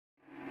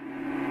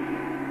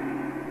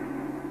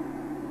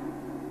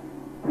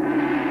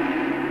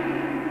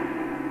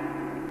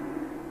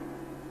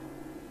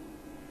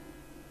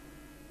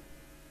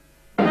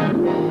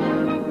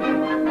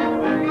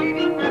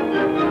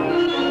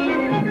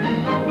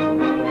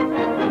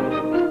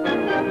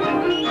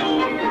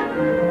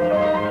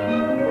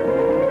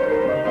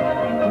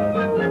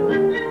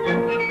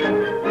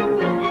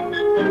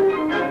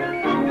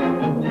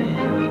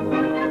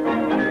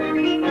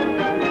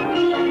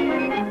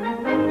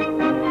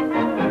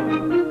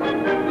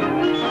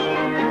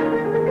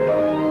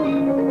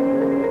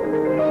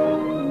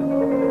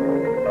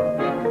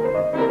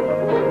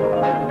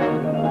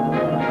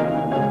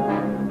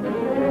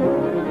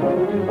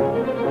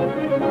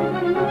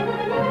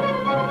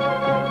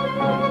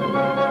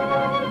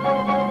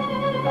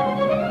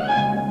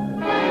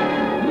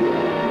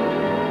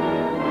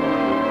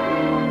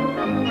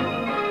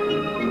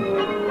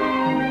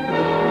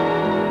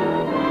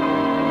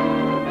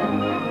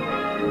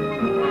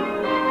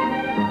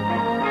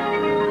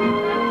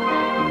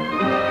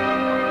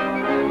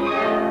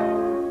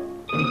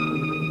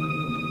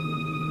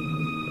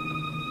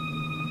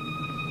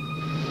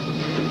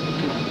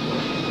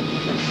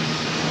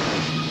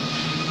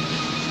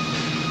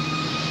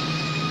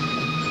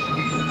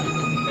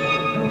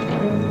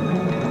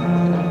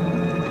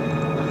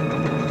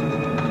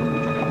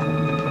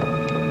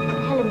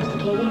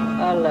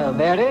Hello,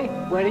 Mary.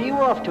 Where are you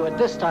off to at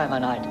this time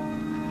of night?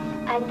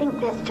 I think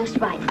that's just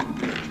right.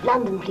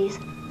 London, please.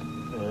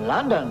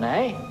 London,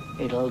 eh?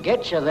 It'll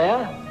get you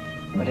there,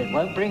 but it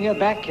won't bring you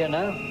back, you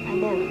know. I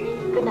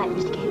know. Good night,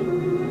 Mr. Kay.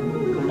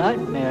 Good night,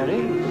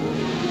 Mary.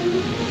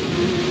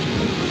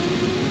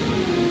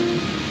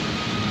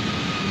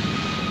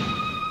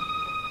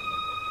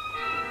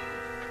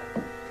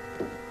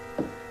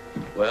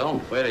 Well,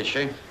 where is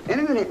she? In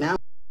a minute now,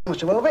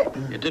 Mr. Welby.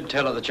 You did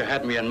tell her that you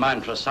had me in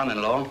mind for a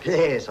son-in-law.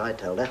 Yes, I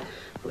told her.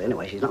 Well,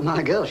 anyway, she's not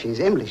my girl. She's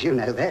Emily's, you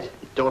know that.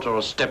 Daughter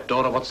or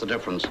stepdaughter, what's the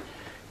difference?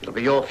 It'll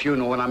be your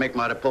funeral when I make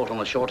my report on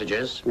the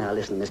shortages. Now,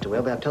 listen, Mr.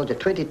 Welby, I've told you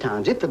 20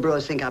 times. If the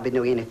brewers think I've been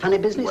doing any funny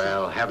business...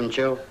 Well, haven't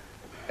you?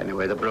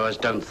 Anyway, the brewers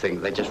don't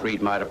think. They just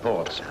read my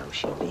reports. Oh,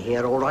 she'll be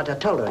here all right. I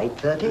told her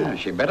 8:30. Yeah,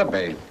 she better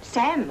be.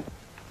 Sam.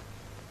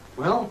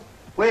 Well,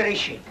 where is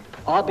she?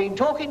 I've been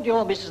talking to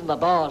your missus in the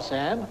bar,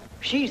 Sam.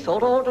 She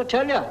thought I ought to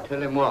tell you.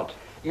 Tell him what?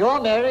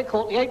 Your Mary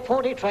caught the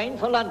 8:40 train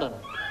for London.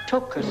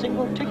 Took a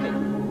single ticket.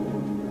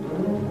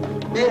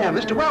 Yeah,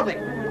 Mr. Welby.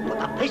 Put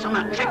the police on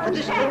that track for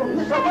this girl.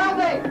 Mr.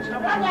 Welby!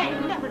 Mr. Welby! I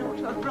never ought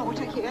to have brought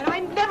her here. I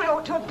never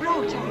ought to have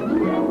brought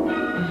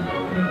her.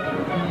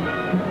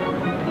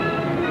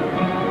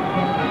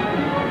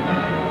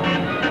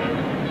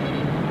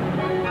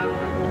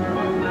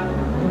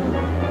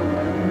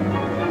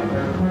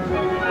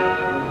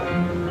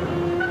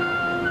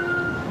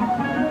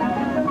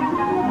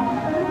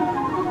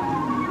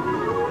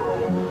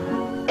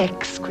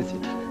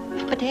 Exquisite,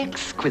 but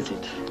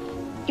exquisite.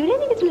 You don't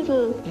think it's a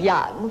little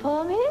young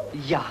for me?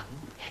 Young.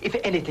 If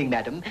anything,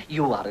 madam,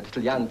 you are a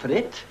little young for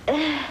it.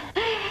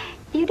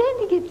 You don't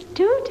think it's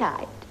too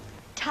tight?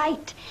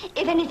 Tight.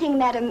 If anything,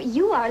 madam,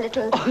 you are a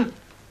little... Oh,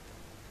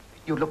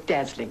 you look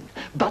dazzling,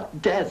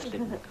 but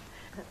dazzling.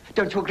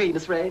 Don't you agree,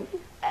 Miss Rain?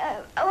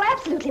 Oh,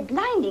 absolutely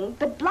blinding,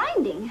 but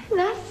blinding.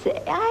 Must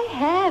say, I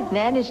have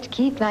managed to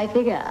keep my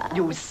figure.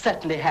 You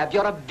certainly have.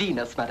 You're a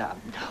Venus,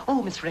 madame.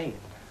 Oh, Miss Rain.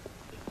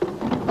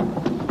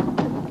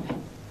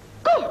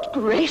 Good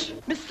gracious.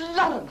 Miss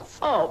Lawrence.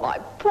 Oh, my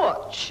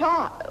poor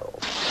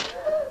child.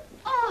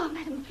 Oh,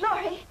 Madame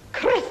Florrie.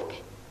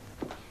 Crispy.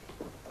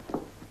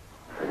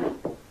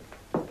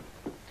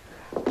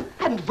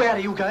 And where are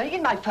you going?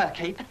 In my fur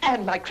cape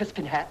and my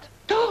Crispin hat.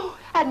 Oh,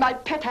 and my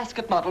pet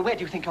Ascot model. Where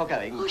do you think you're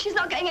going? Oh, she's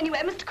not going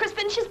anywhere, Mr.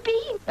 Crispin. She's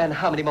been. And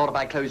how many more of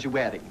my clothes are you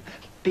wearing?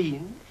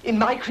 Been in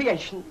my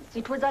creations.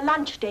 It was a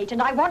lunch date,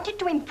 and I wanted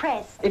to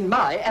impress. In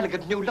my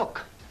elegant new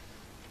look.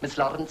 Miss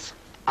Lawrence,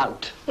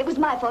 out. It was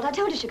my fault. I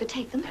told her she could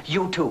take them.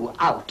 You too,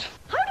 out.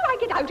 How do I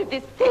get out of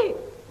this thing?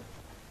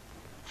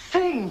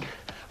 Thing!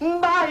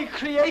 My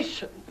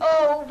creation!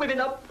 Oh, women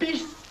are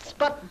beasts,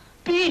 but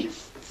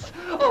beasts!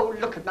 Oh,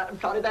 look at Madame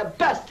Florrie, they're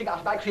bursting out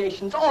of my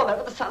creations all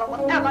over the salon.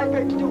 What am I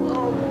going to do?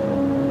 Oh.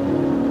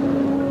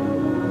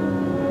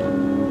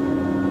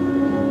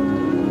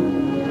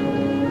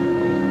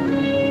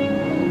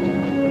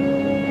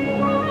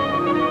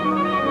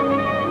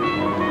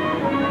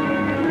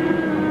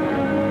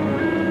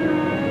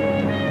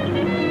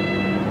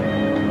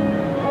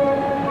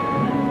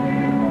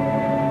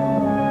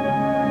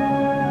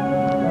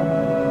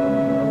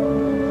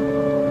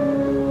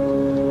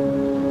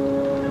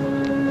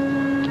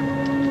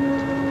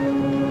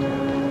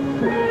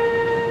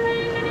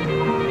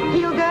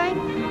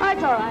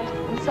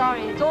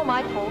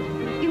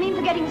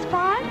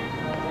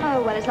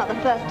 Oh, well, it's not the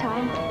first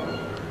time.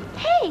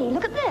 Hey,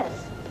 look at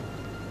this.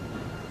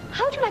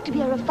 How'd you like to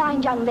be a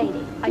refined young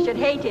lady? I should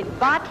hate it,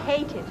 but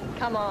hate it.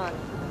 Come on.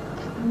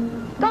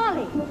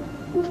 Golly.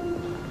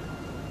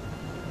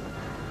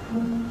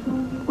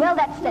 Well,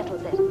 that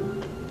settles it.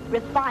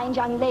 Refined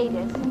young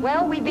ladies.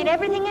 Well, we've been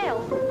everything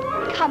else.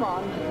 Come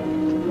on.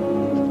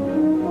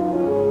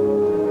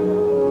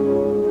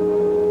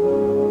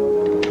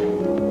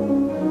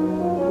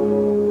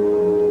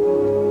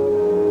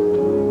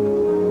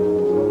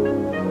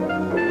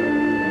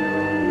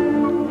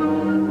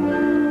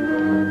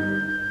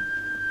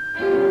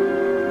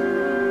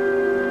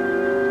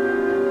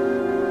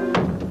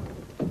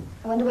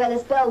 Where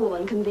this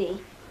bellwoman can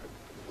be.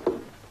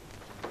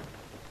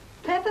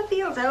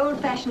 Pepperfield's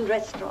old-fashioned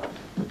restaurant.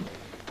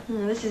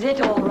 This is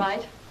it, all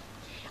right.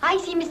 I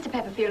see Mr.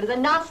 Pepperfield as a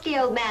nasty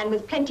old man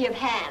with plenty of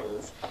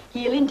hands.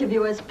 He'll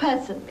interview us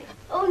personally.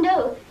 Oh,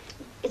 no.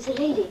 It's a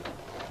lady.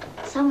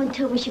 Someone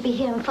told me she'd be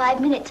here in 5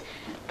 minutes,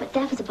 but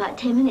that was about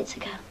 10 minutes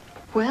ago.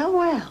 Well,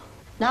 well.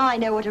 Now I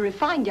know what a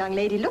refined young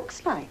lady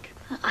looks like.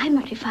 I'm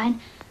not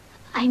refined.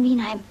 I mean,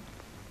 I'm...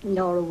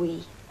 Nor are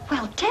we.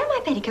 Well, tear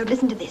my petticoat.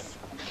 Listen to this.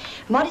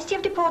 Modesty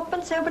of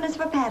deportment, soberness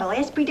of apparel,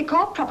 esprit de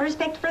corps, proper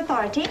respect for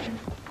authority.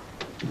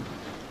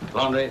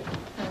 Laundry.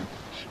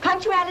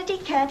 Punctuality,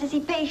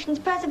 courtesy, patience,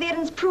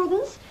 perseverance,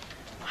 prudence.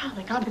 Well,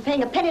 they can't be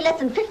paying a penny less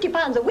than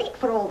 £50 a week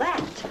for all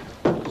that.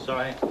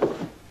 Sorry.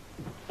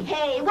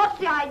 Hey, what's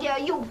the idea?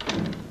 You...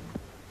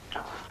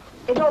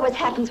 It always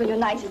happens when your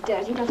night is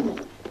dirty, doesn't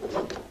it?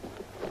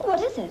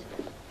 What is it?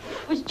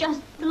 It was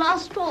just the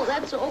last straw,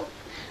 that's all.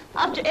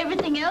 After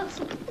everything else,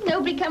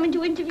 nobody coming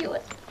to interview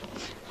us.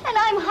 And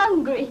I'm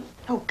hungry.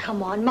 Oh,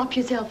 come on, mop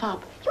yourself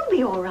up. You'll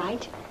be all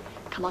right.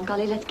 Come on,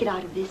 Golly, let's get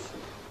out of this.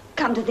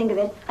 Come to think of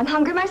it, I'm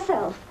hungry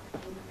myself.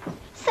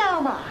 So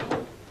am I.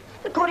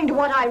 According to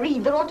what I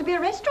read, there ought to be a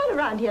restaurant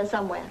around here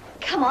somewhere.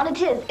 Come on,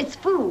 it is. It's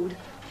food.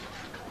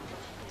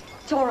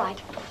 It's all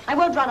right. I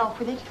won't run off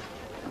with it.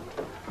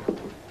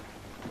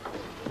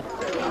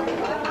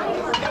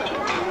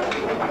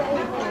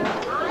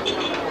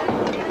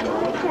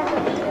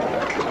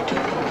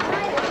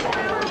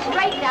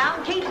 Straight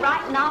down, keep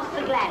right and ask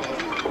for Gladys.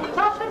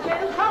 Top for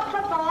two, top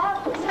for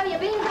four. So you're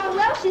being John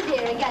Welsh's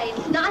here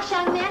again. Nice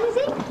young man, is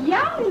he?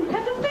 Young,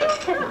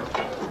 Pepperfield.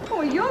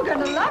 Oh, you're going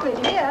to love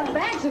it here.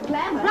 Bags of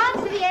glamour. Right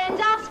to the end,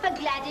 ask for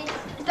Gladys.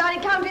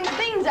 Started counting the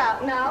beans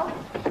out now.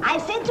 I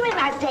said to him,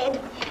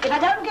 if I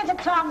don't get a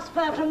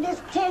transfer from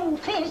this tin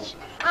fish,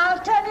 I'll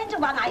turn into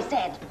one, I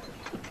said.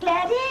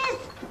 Gladys!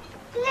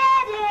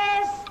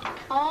 Gladys!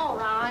 All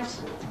right.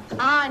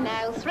 I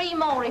know. 3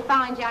 more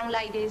refined young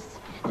ladies.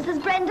 This is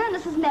Brenda, and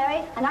this is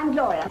Mary, and I'm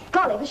Gloria.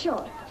 Golly for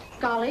short.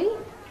 Golly?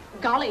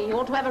 Golly, you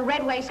ought to have a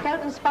red waistcoat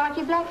and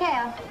sparky black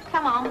hair.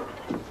 Come on.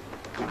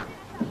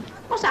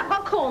 What's that?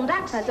 Got corn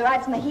ducks? That's all right,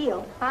 it's my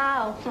heel.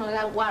 Oh,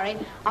 don't worry.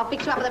 I'll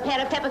fix you up with a pair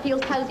of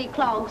Pepperfield's cosy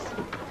clogs.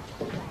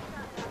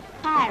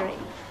 Harry.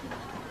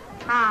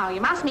 Oh,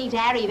 you must meet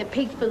Harry, the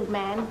pig food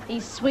man.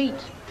 He's sweet.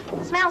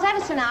 Smells ever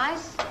so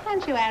nice,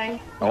 don't you,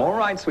 Harry? All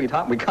right,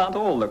 sweetheart. We can't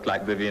all look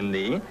like Vivian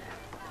Lee.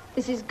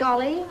 This is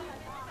Golly.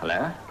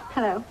 Hello?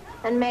 Hello.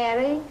 And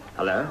Mary.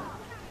 Hello?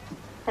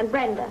 And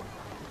Brenda.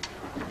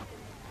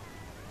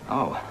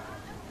 Oh.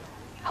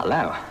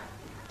 Hello.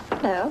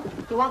 Hello.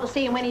 You want to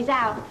see him when he's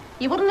out.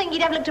 You wouldn't think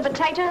he'd ever looked a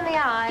potato in the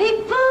eye.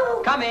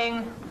 People!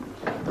 Coming.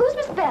 Who's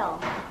Miss Bell?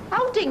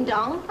 Oh, Ding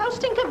Dong. Oh,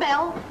 Stinker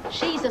Bell.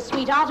 She's the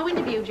sweetheart who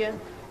interviewed you.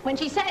 When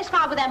she's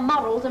satisfied with her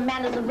morals and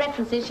manners and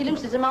references, she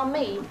looses them on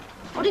me.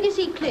 Or did you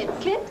see Cliff?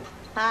 Cliff?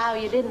 Oh,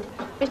 you didn't.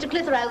 Mr.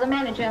 Clitheroe, the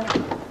manager.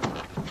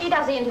 He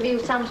does the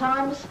interviews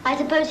sometimes. I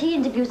suppose he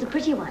interviews the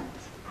pretty ones.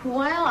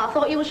 Well, I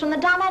thought you was from the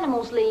Dumb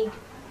Animals League.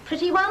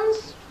 Pretty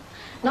ones?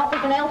 Not if we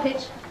can help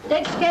it.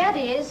 Dead scared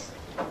he is.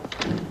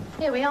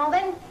 Here we are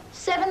then.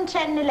 7,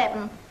 10,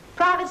 11.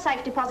 Private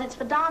safe deposits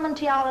for diamond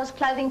tiaras,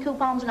 clothing,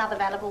 coupons, and other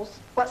valuables.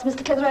 What's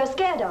Mr. Clitheroe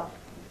scared of?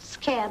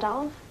 Scared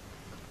of?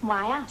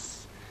 Why,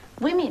 us.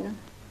 Women.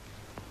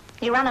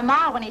 He run a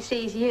mile when he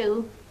sees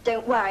you.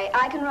 Don't worry,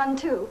 I can run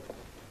too.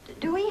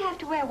 Do we have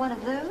to wear one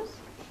of those?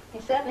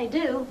 They certainly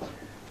do.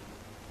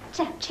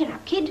 So, cheer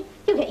up, kid.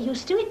 You get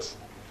used to it.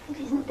 It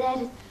isn't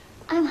that.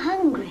 I'm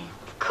hungry.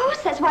 Of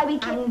course, that's why we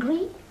came.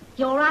 Hungry?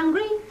 You're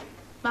hungry?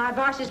 My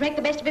advice is make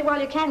the best of it while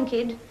you can,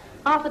 kid.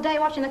 Half a day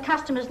watching the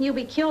customers and you'll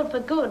be cured for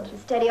good.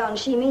 Steady on,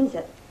 she means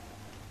it.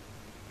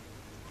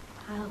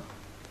 Oh.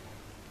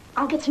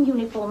 I'll get some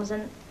uniforms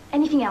and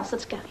anything else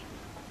that's going.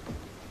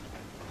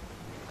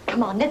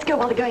 Come on, let's go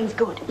while the going's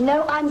good.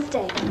 No, I'm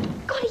staying.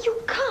 Golly,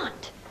 you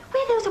can't.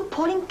 Wear those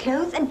appalling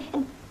clothes and...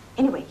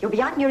 Anyway, you'll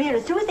be out in your ear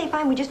as soon as they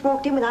find we just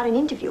walked in without an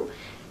interview.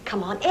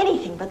 Come on,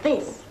 anything but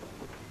this.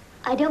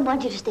 I don't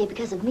want you to stay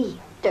because of me.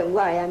 Don't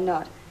worry, I'm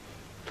not.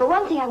 For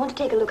one thing, I want to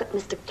take a look at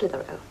Mr.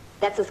 Clitheroe.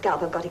 That's the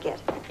scalp I've got to get.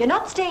 You're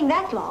not staying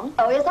that long.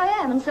 Oh, yes, I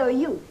am, and so are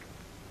you.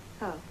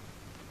 Oh.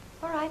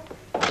 All right.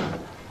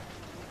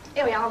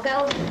 Here we are,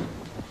 girls.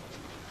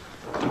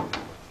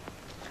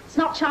 It's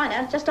not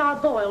China, just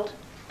hard-boiled.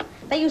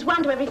 They use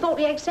 1 to every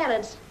 40 egg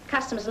salads.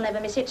 Customers will never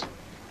miss it.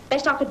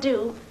 Best I could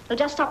do will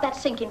just stop that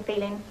sinking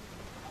feeling.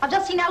 I've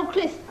just seen old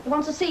Cliff. He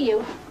wants to see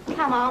you.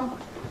 Come on.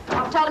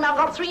 I've told him I've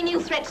got 3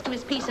 new threats to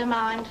his peace of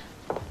mind.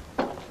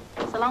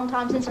 It's a long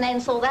time since an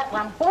end saw that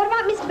one. What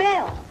about Miss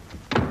Bell?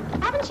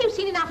 Haven't you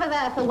seen enough of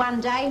her for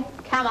one day?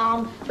 Come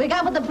on. We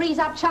go with the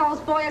breeze-up Charles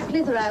Boyer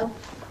Clitheroe.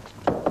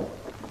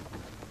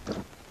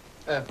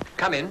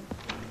 Come in.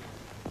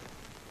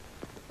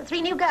 The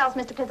 3 new girls,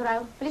 Mr.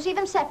 Clitheroe. Will you see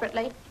them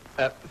separately?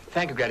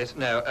 Thank you, Gladys.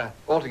 No,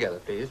 all together,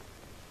 please.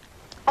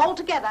 All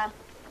together.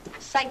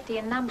 Safety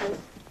in numbers.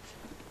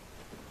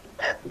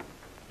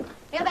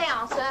 Here they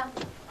are,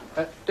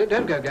 sir.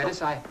 Don't go,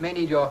 Gladys. I may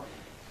need your...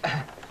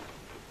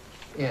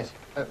 Yes.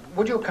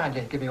 Would you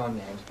kindly give me your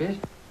names, please?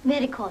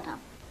 Mary Corder.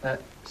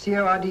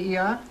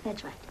 C-O-R-D-E-R?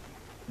 That's right.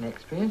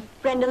 Next, please.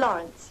 Brenda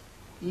Lawrence.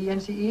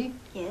 E-N-C-E?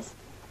 Yes.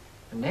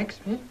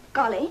 Next, please.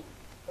 Golly.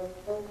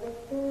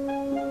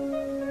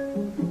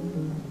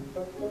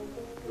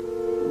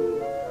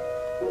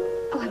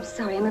 Oh, I'm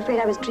sorry. I'm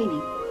afraid I was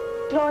dreaming.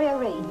 Gloria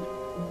Rain.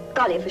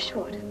 Golly for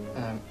short.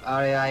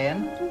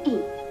 R-A-I-N?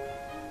 E.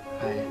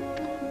 I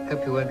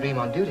hope you won't dream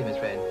on duty, Miss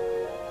Rain.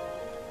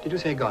 Did you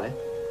say Golly?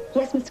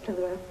 Yes, Mr.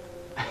 Clitheroe.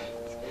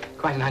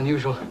 Quite an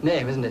unusual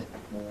name, isn't it?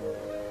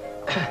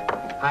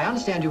 I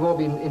understand you've all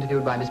been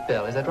interviewed by Miss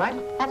Bell, is that right?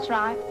 That's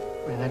right.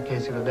 Well, in that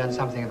case, you'll have learned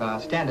something of our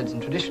standards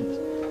and traditions.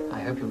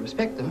 I hope you'll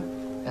respect them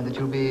and that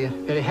you'll be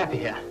very happy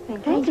here.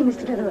 Thank you,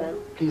 Mr. Clitheroe.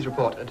 Please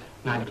report at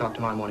 9 o'clock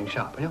tomorrow morning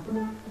sharp, will you?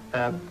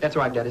 That's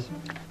all right, Gladys.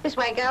 This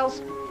way,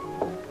 girls.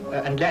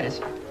 And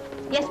Gladys,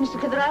 Yes, Mr.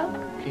 Clitheroe?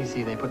 please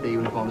see they put their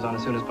uniforms on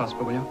as soon as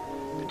possible, will you?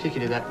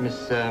 Particularly that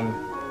Miss,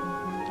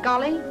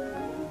 Golly?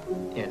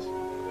 yes.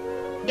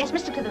 Yes,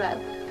 Mr. Clitheroe.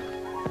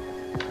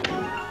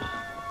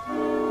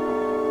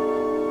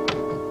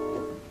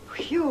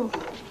 Phew.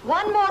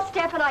 One more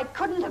step and I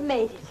couldn't have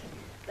made it.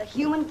 The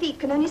human feet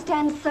can only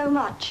stand so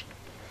much.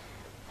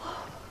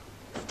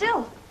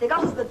 Still, they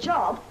got us the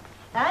job.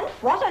 And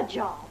what a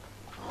job.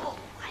 Oh,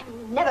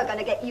 I'm never going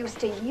to get used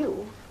to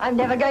you. I'm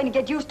never going to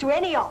get used to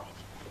any of it.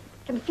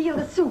 I can feel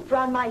the soup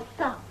round my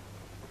thumb.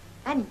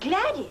 And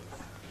Gladys.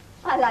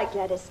 I like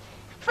Gladys.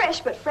 Fresh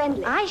but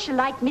friendly. I shall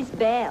like Miss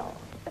Bell.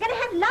 We're going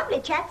to have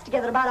lovely chats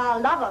together about our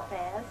love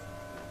affairs.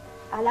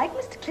 I like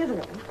Mr.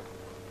 Clitheroe.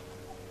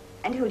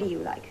 And who do you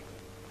like?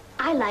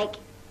 I like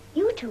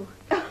you two.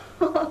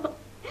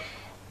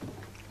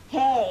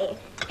 Hey,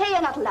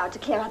 you're not allowed to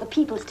clear other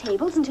people's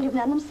tables until you've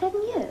known them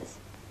 7 years.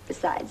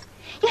 Besides,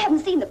 you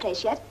haven't seen the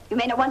place yet. You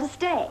may not want to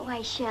stay. Oh,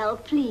 I shall,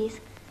 please.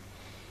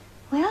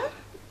 Well,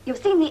 you've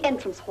seen the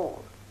entrance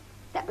hall.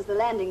 That was the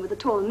landing with the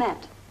tall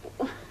mat.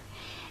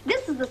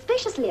 This is the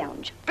spacious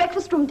lounge,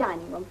 breakfast room,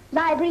 dining room,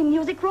 library,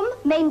 music room,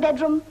 main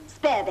bedroom,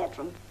 spare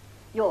bedroom.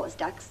 Yours,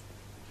 ducks.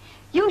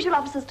 Usual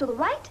offices to the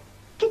right,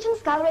 kitchen,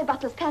 scullery,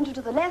 butler's pantry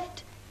to the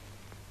left.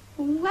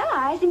 Well,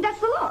 I think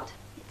that's the lot.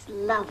 It's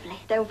lovely.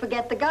 Don't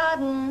forget the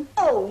garden.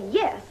 Oh,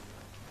 yes,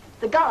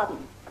 the garden.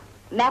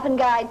 Map and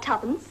guide,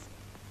 tuppence.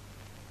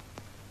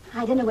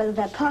 I don't know whether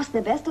they're past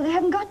their best or they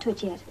haven't got to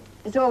it yet.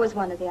 There's always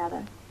one or the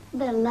other.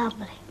 They're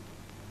lovely.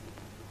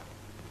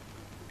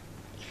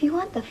 If you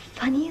want the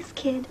funniest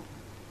kid...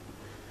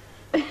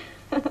 Hey!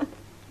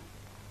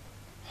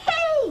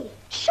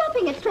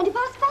 Shopping at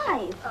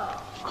 5:20.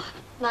 Oh,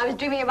 I was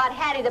dreaming about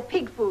Harry the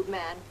pig food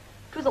man.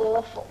 It was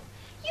awful.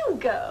 You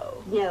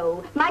go.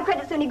 No, my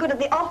credit's only good at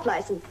the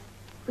off-license.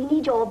 We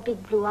need your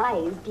big blue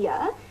eyes,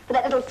 dear, for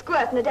that little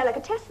squirt in the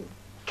delicatessen.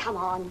 Come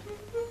on.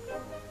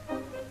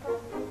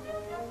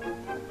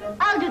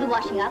 I'll do the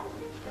washing up.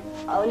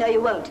 Oh, no, you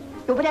won't.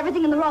 You'll put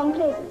everything in the wrong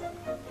places.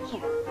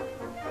 Here.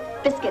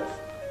 Biscuits.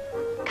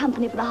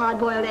 Company for the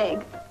hard-boiled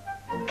egg.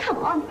 Come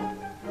on.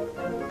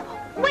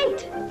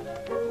 Wait!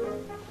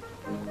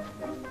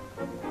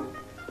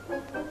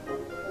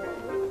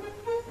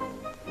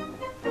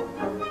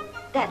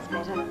 That's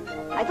better.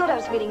 I thought I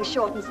was feeling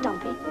short and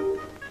stumpy.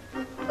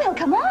 Well,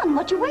 come on.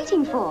 What you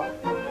waiting for?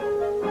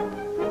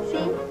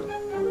 See?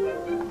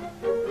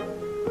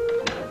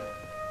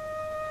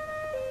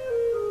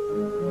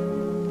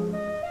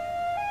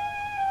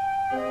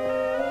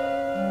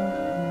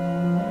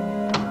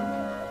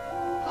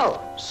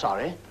 Oh,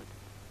 sorry.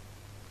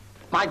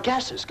 My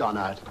gas has gone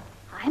out.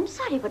 I'm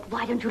sorry, but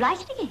why don't you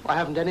light it again? I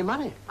haven't any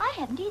money. I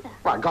haven't either.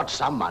 Well, I got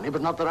some money,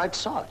 but not the right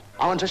sort.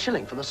 I want a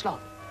shilling for the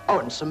slot. Oh,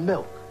 and some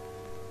milk.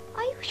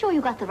 Are you sure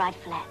you got the right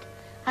flat?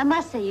 I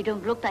must say you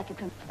don't look like you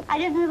can. I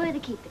don't know where to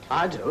keep it.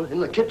 I do,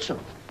 in the kitchen.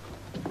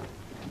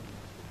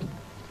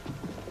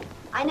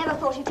 I never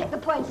thought you'd take the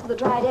points for the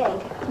dried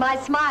egg. My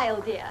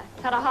smile, dear.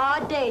 It's had a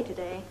hard day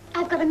today.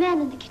 I've got a man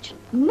in the kitchen.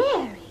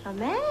 Mary. A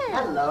man?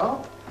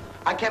 Hello.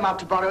 I came up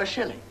to borrow a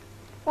shilling.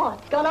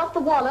 What, gone off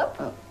the wallop?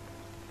 Oh.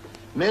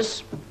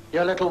 Miss,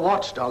 your little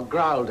watchdog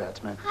growled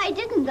at me. I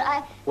didn't.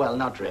 Well,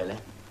 not really.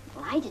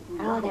 Well, I didn't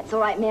know. Oh, that's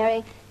all right,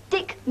 Mary.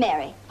 Dick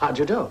Mary. How'd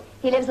you do?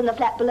 He lives in the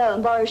flat below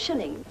and borrows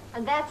shillings.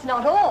 And that's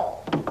not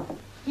all.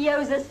 He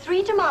owes us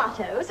 3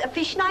 tomatoes, a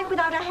fish knife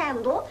without a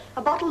handle,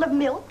 a bottle of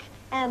milk,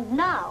 and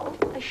now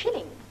a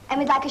shilling. And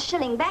we'd like a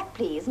shilling back,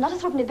 please. Not a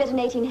threepenny bit and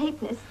 18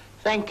 halfpennies.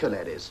 Thank you,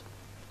 ladies.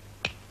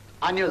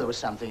 I knew there was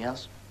something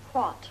else.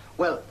 What?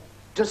 Well,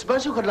 do you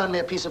suppose you could loan me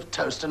a piece of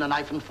toast and a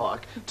knife and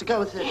fork to go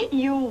with it?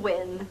 You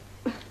win.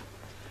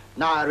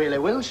 Now I really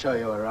will show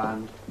you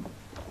around.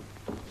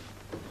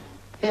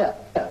 Here,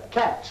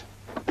 catch.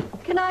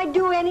 Can I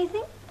do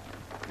anything?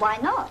 Why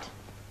not?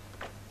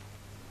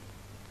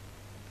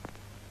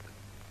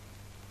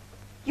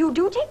 You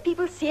do take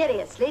people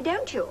seriously,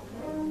 don't you?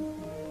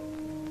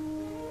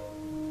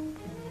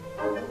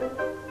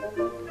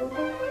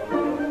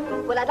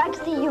 Well, I'd like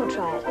to see you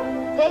try it.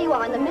 There you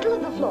are in the middle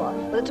of the floor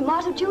with a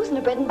tomato juice and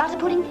a bread and butter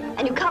pudding,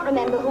 and you can't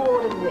remember who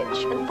ordered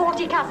which. And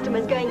 40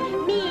 customers going,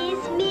 Miss,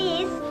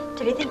 Miss,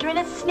 till you think you're in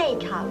a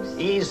snake house.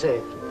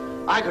 Easy.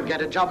 I could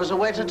get a job as a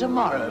waiter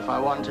tomorrow if I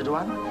wanted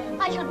one.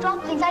 I shall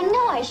drop things. I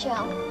know I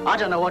shall. I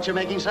don't know what you're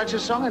making such a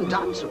song and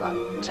dance about.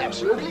 It's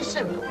absolutely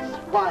simple.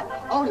 Why,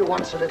 all you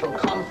want's a little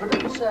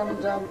confidence and,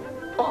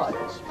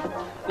 poise.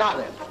 Now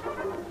then,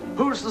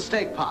 who's the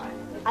steak pie?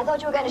 I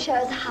thought you were going to show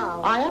us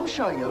how. I am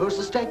showing you who's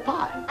the steak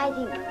pie. I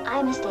think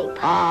I'm a steak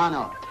pie. Ah,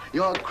 no.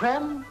 You're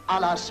creme a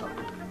la soup.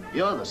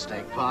 You're the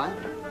steak pie.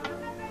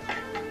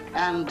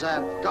 And,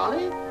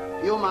 Golly,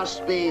 you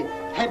must be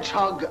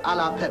hedgehog a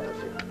la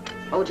pepperfish.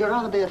 Or would you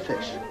rather be a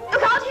fish?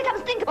 Look out, here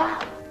comes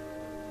Tinkerbell.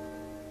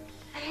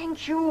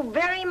 Thank you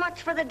very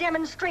much for the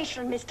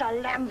demonstration,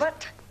 Mr.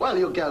 Lambert. Well,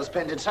 you girls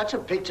painted such a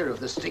picture of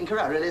the stinker,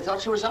 I really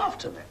thought she was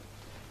after me.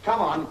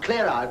 Come on,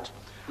 clear out.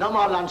 No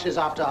more lunches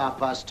after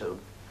 2:30.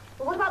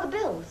 Well, what about the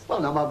bills? Well,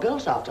 no more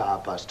bills after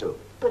 2:30.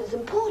 But it's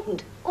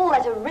important. All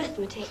that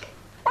arithmetic.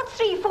 What's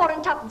 3, 4,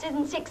 and twopence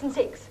and 6 and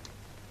 6?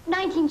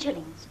 19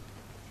 shillings.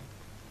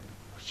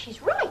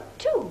 She's right,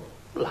 too.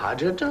 Well, how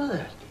do you do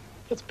that?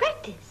 It's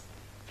practice.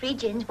 3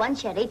 gins, 1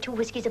 sherry, 2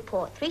 whiskies of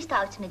port, 3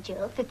 stouts and a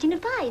Jill, 15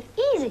 and 5.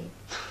 Easy.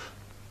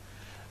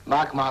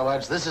 Mark my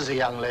words, this is a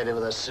young lady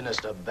with a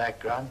sinister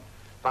background.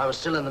 If I was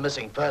still in the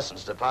missing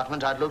persons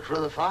department, I'd look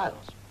through the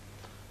files.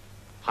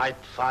 Height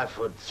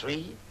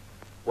 5'3",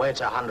 weight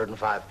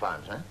 105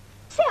 pounds, huh?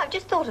 Say, I've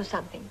just thought of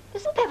something.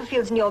 Isn't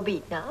Pepperfield's in your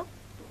beat now?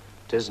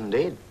 It is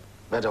indeed.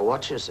 Better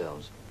watch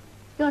yourselves.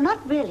 You're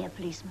not really a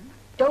policeman.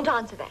 Don't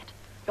answer that.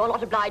 You're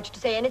not obliged to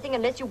say anything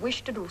unless you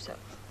wish to do so.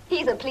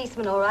 He's a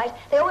policeman, all right.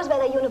 They always wear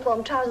their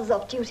uniform trousers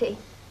off duty.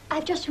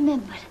 I've just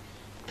remembered.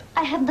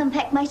 I haven't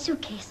unpacked my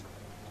suitcase.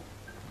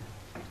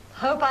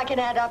 Hope I can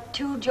add up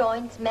 2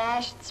 joints,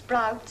 mashed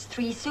sprouts,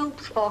 3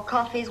 soups, 4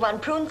 coffees, 1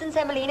 prunes and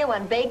semolina,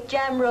 1 baked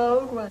jam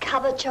roll, 1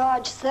 cover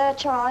charge,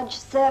 surcharge,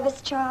 service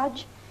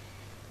charge.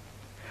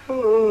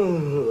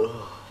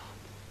 Oh,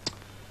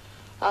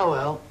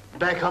 well,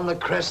 back on the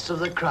crest of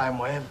the crime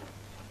wave.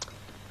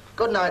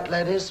 Good night,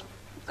 ladies.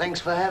 Thanks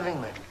for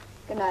having me.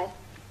 Good night.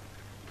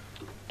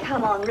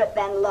 Come on, Rip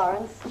Van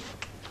Lawrence.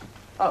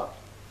 Oh,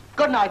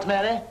 good night,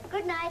 Mary.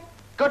 Good night.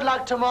 Good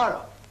luck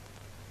tomorrow.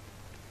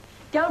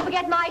 Don't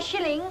forget my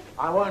shilling.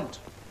 I won't.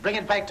 Bring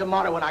it back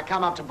tomorrow when I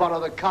come up to borrow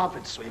the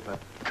carpet sweeper.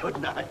 Good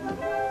night.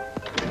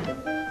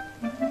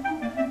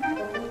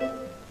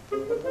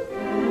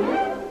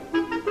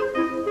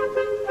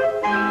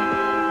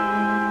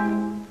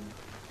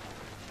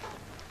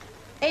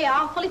 Here you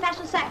are, fully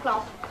fashioned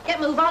sackcloth.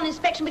 Get move on,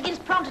 inspection begins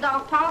prompt at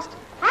 1:30.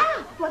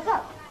 Ah, what's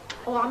up?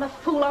 Oh, I'm a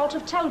fool, I ought to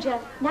have told you.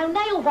 No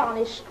nail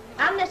varnish.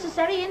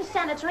 Unnecessary,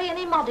 insanitary and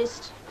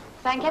immodest.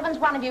 Thank heavens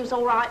one of you's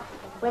all right.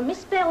 When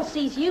Miss Bell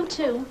sees you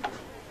too.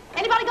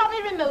 Anybody got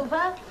any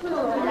remover?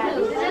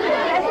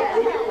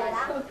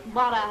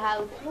 What a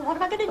hope. Well, what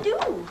am I going to do?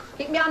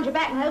 Keep me on your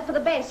back and hope for the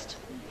best.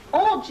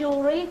 All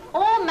jewellery,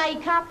 all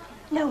makeup.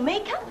 No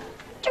makeup?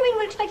 Do you mean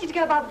we're expected to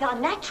go about with our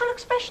natural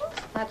expressions?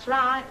 That's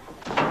right.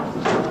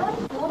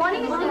 Good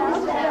morning,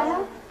 Miss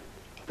Bell.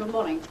 Good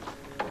morning.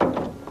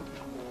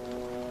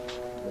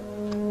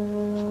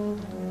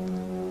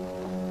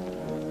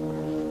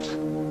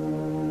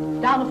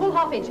 Down a full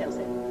half inch, Elsie.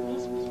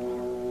 Yes, Miss Bell.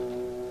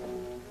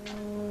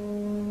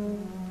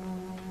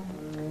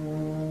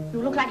 You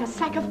look like a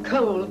sack of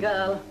coal,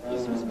 girl.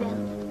 Yes, Miss Bell.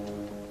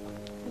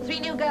 3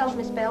 new girls,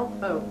 Miss Bell.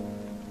 Oh.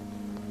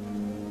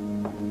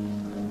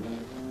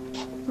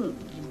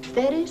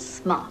 Very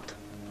smart.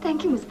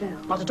 Thank you, Miss Bell.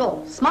 Not at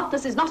all.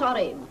 Smartness is not our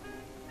aim.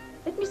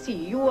 Let me see,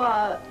 you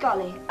are...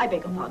 Golly. I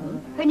beg your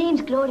pardon. Her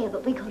name's Gloria,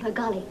 but we call her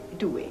Golly.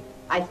 Do we?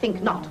 I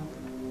think not.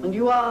 And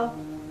you are...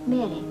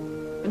 Mary.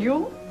 And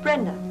you?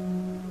 Brenda.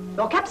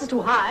 Your caps are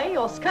too high,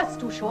 your skirts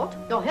too short,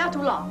 your hair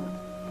too long.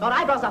 Your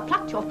eyebrows are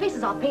plucked, your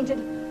faces are painted,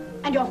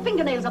 and your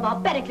fingernails are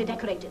barbarically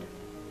decorated,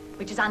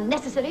 which is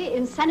unnecessary,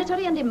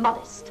 insanitary, and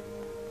immodest.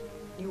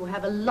 You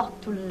have a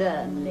lot to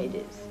learn,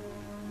 ladies.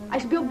 I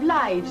shall be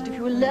obliged if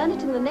you will learn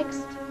it in the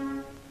next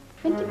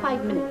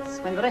 25 minutes,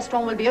 when the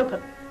restaurant will be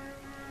open.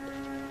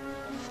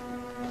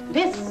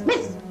 Miss!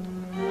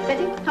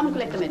 Betty, come and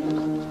collect the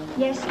menu.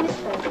 Yes, Miss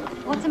Bell.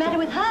 What's the matter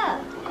with her?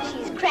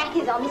 She's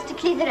crackers on Mr.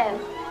 Clitheroe.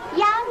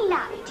 Young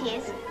lad it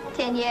is,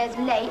 10 years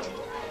late.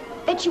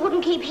 Bet she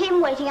wouldn't keep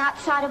him waiting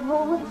outside of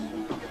Woolworths.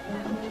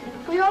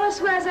 We always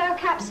wears our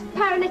caps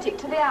paralytic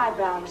to the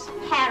eyebrows.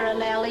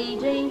 Parallel,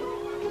 E.D.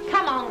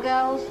 Come on,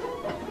 girls.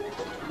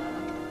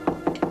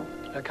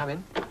 Come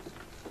in.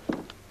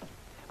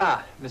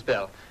 Ah, Miss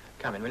Bell.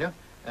 Come in, will you?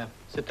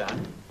 Sit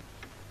down.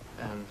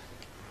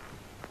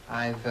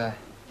 I've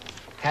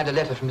had a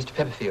letter from Mr.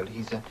 Pepperfield.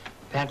 He's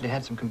apparently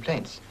had some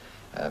complaints.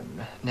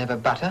 Never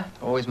butter,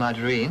 always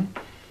margarine.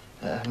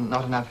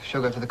 Not enough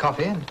sugar for the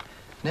coffee, and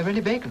never any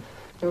bacon.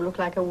 You look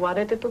like a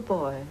worried little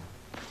boy.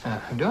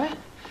 Do I?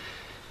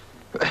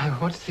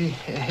 What's the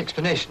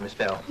explanation, Miss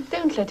Bell?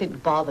 Don't let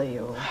it bother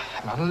you.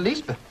 I'm not in the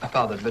least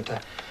bothered,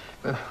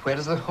 but where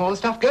does all the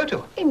stuff go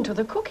to? Into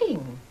the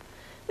cooking.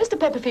 Mr.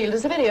 Pepperfield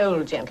is a very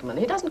old gentleman.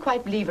 He doesn't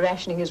quite believe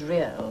rationing is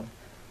real.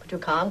 But you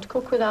can't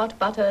cook without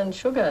butter and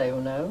sugar, you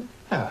know.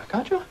 Oh,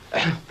 can't you?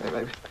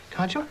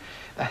 Can't you?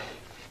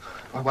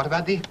 Well, what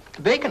about the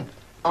bacon?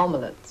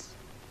 Omelettes.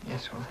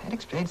 Yes, well, that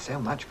explains so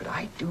much, but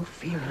I do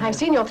feel... I've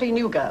seen your 3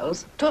 new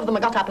girls. 2 of them are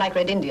got up like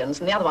Red Indians,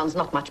 and the other one's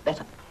not much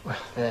better. Well,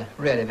 they're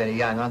really very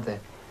young, aren't they?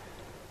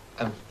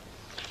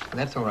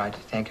 That's all right.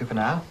 Thank you for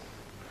now.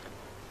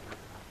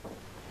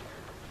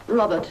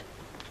 Robert.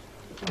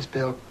 Miss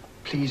Bell,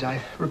 please,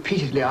 I've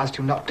repeatedly asked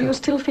you not to... Do you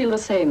still feel the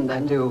same,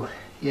 then? I do,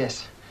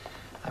 yes.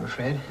 I'm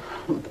afraid.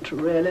 But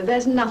really,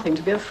 there's nothing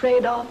to be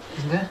afraid of.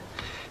 Isn't there?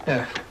 No,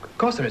 of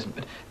course there isn't,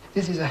 but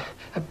this is a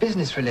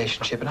business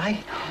relationship, and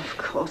I... Of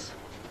course.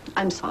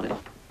 I'm sorry.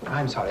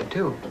 I'm sorry,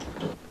 too.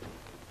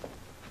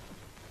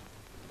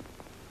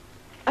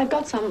 I've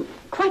got some,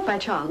 quite by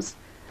chance,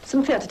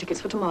 some theatre tickets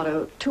for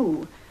tomorrow,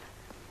 too.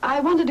 I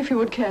wondered if you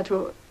would care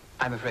to...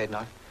 I'm afraid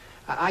not.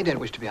 I don't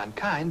wish to be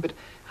unkind, but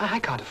I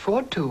can't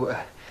afford to...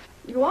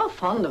 You are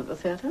fond of the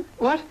theatre?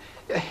 What?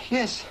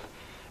 Yes.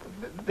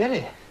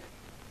 Very.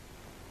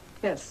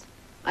 Yes.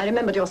 I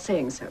remembered your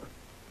saying so.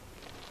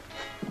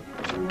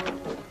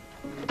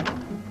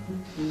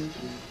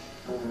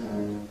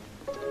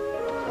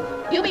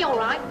 You'll be all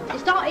right.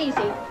 It's not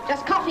easy.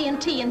 Just coffee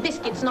and tea and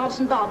biscuits and odds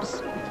and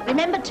bobs.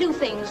 Remember 2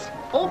 things.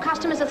 All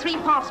customers are 3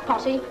 parts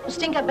potty. A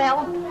stinker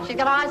bell. She's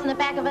got eyes in the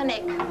back of her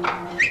neck.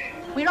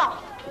 We're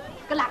off.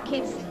 Good luck,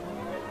 kids.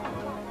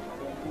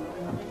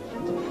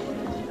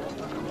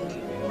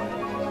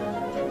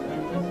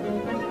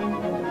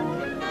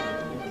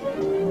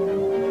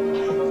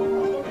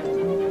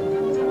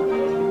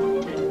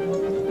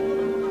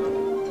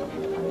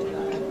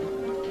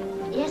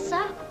 Yes,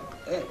 sir?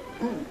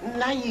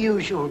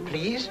 Unusual,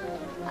 please.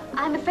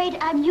 I'm afraid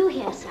I'm new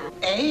here, sir.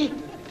 Eh?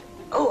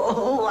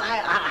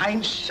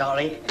 I'm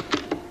sorry.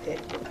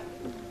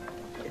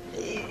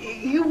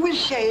 You were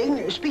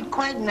saying, speak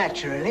quite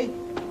naturally.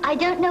 I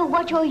don't know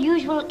what your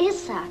usual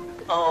is, sir.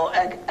 Oh,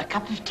 a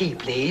cup of tea,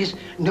 please.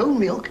 No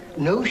milk,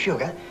 no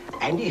sugar,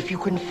 and if you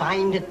can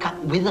find a cup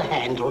with a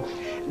handle,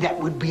 that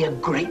would be a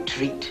great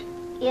treat.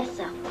 Yes,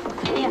 sir.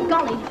 Here,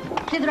 golly.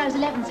 Clitheroe's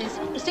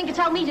 11s. The stinker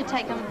told me to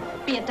take them.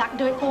 Be a duck,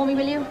 do it for me,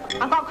 will you?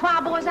 I've got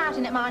choir boys out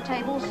in at my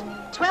tables.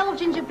 12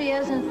 ginger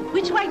beers, and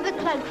which way to the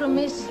cloakroom,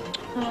 miss?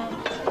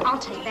 I'll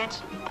take that.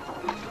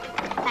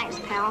 Thanks,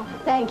 pal.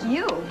 Thank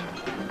you.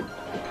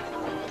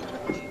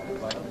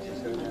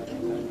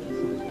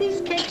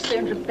 These cakes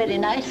don't look very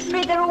nice.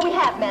 Afraid they're all we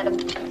have, madam.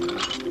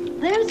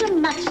 Those are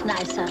much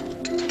nicer.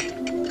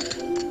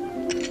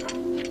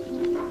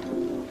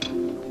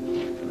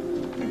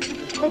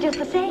 They're just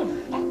the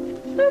same.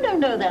 Oh,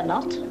 no, they're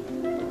not.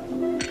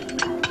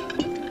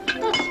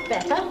 That's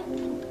better.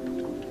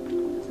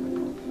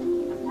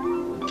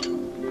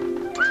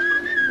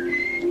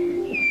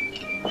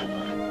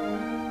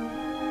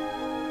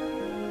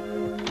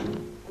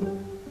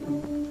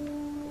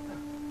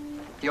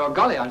 You're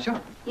Golly, aren't you?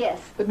 Yes.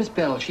 But Miss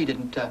Bell, she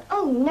didn't,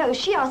 Oh, no,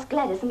 she asked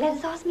Gladys, and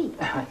Gladys asked me.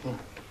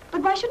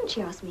 But why shouldn't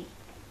she ask me?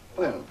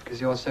 Well, because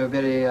you're so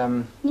very,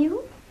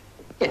 New?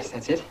 Yes,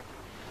 that's it.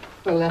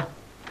 Well,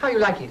 how are you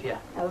liking it here?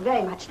 Oh,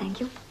 very much, thank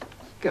you.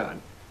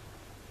 Good.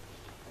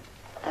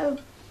 Oh,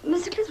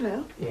 Mr.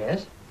 Clitheroe,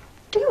 Yes?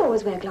 do you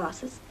always wear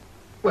glasses?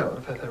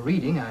 Well, for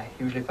reading, I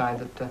usually find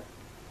that,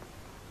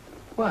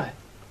 Why?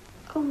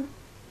 Oh,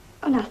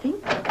 nothing.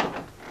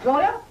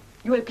 Gloria,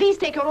 you will please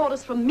take your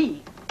orders from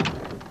me,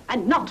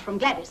 and not from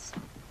Gladys.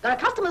 There are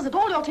customers at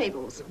all your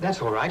tables.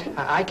 That's all right.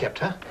 I kept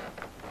her.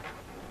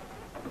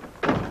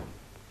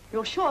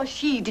 You're sure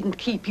she didn't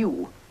keep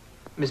you?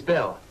 Miss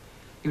Bell,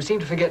 you seem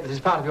to forget that it's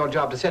part of your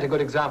job to set a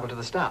good example to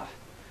the staff.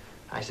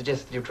 I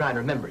suggest that you try and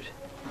remember it.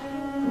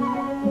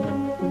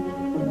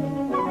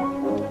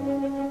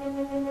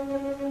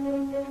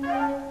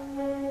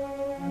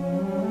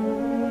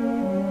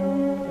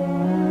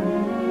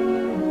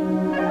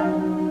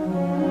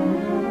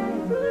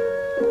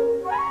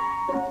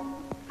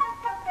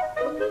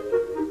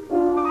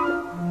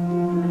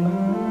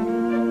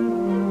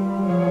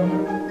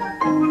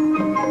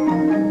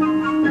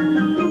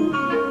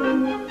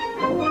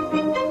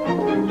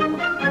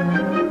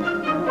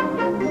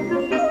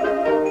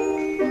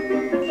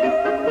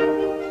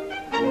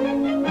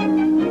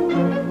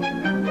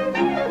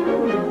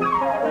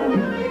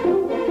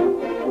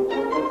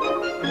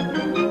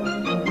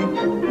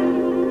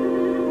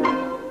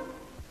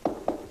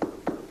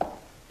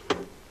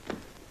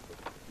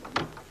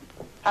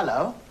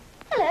 Hello.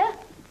 Hello.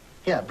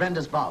 Here,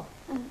 Brenda's Bob.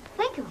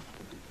 Thank you.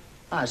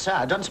 Sir,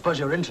 I don't suppose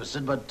you're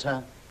interested, but,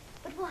 But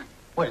what?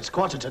 well, it's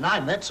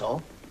 8:45, that's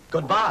all.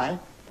 Goodbye.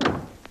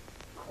 9:45?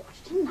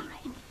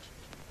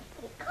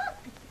 But it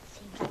can't be. It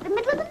seems like the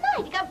middle of the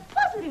night. It can't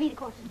possibly be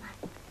 9:45.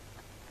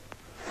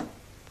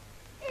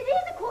 It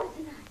is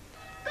 9:45.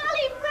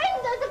 Golly,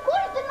 Brenda, it's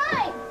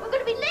 9:45. We're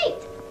going to be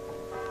late.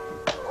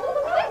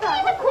 Oh, quickly,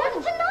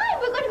 it's 9:45.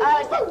 We're going to be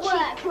late for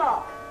work.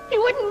 Clock. You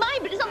wouldn't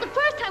mind, but it's not the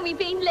first time we've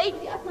been late.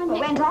 Well,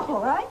 went off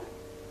all right.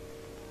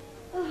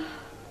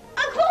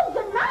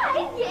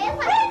 9:45? Yes,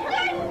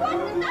 Brenda,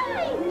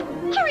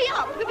 9:45. Hurry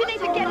up! We'll be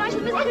late again. I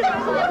shall miss the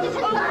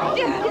Oh,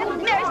 dear.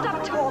 Mary,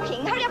 stop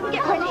talking. Hurry up and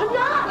get ready.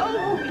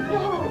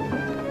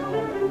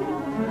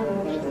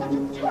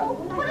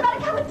 What about a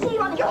cup of tea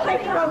on your way?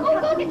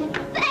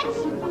 That's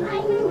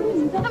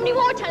fine. How many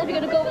more times are we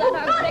going to go without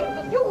our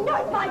breakfast? You know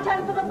it's my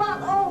turn for the bath.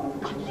 Oh,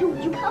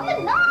 you come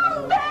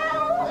along,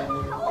 Belle.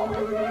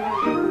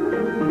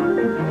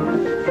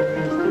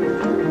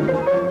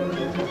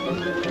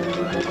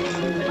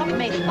 Not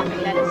made fun of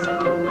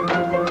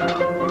Gladys.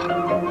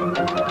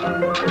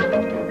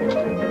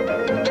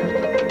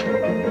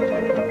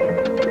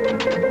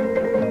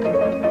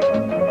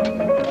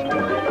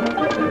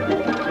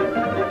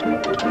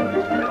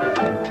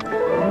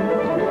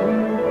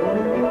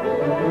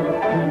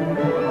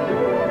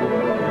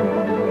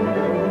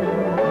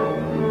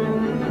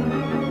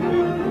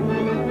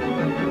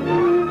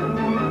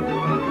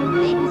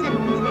 Ladies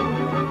and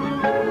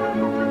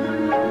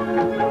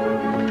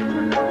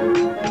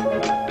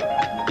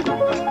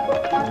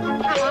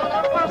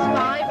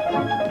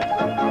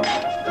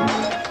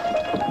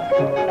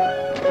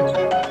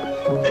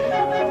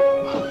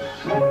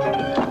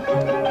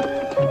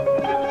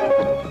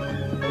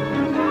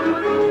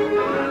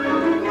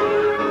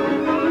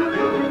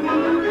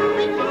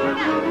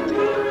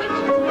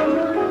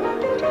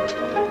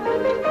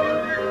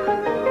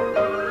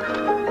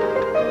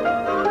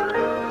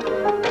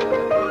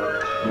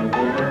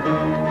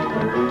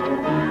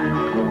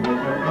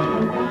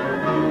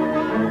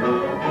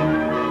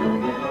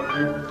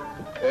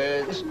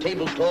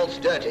tablecloth's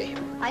dirty.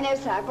 I know,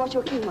 sir. I brought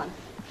you a clean one.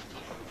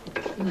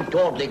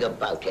 Dawdling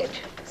about it.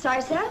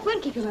 Sorry, sir.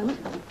 Won't keep you a moment.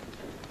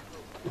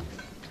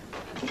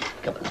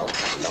 Come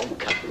along,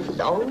 come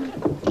along.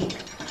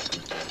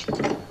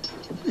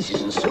 This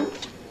isn't soup.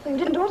 Well,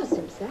 you didn't order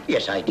soup, sir.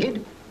 Yes, I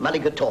did.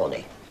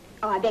 Mulligatawny.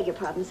 Oh, I beg your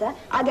pardon, sir.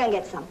 I'll go and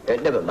get some.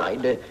 Never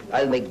mind.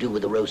 I'll make do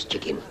with the roast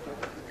chicken.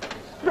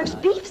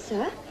 Roast beef,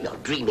 sir? You're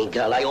dreaming,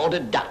 girl. I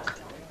ordered duck.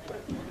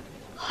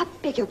 Oh, I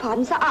beg your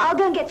pardon, sir. I'll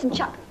go and get some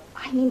chuck.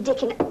 I mean,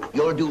 Dickon.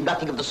 You'll do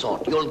nothing of the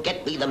sort. You'll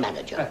get me the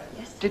manager.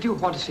 Yes. Did you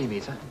want to see me,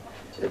 sir?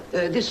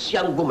 This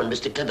young woman,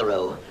 Mr.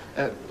 Clitheroe.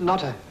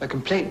 Not a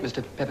complaint,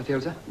 Mr.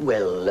 Pepperfield, sir.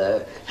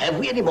 Well, have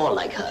we any more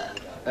like her?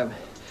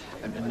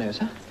 No,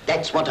 sir.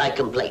 That's what I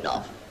complain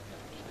of.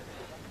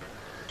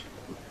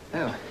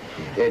 Oh.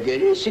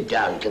 Sit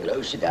down,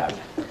 Clitheroe, sit down.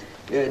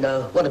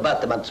 Now, what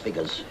about the month's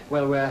figures?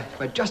 Well, we're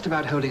just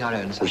about holding our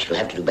own, sir. We shall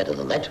have to do better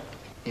than that.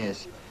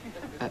 Yes.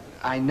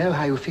 I know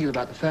how you feel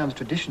about the firm's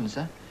traditions,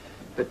 sir,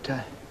 but...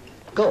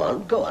 Go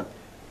on, go on.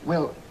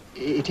 Well,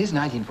 it is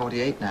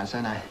 1948 now, sir,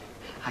 and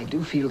I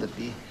do feel that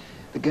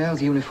the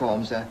girls'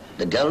 uniforms are...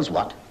 The girls'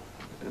 what?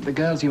 The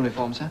girls'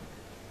 uniforms, sir.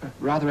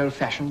 Rather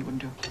old-fashioned,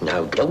 wouldn't you?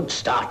 Now, don't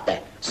start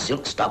that.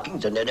 Silk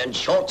stockings and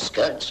short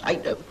skirts, I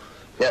know.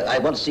 I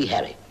want to see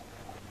Harry.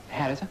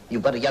 Harry, sir?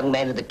 You've got a young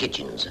man in the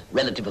kitchens, a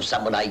relative of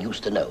someone I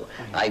used to know.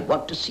 I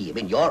want to see him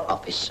in your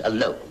office,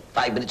 alone.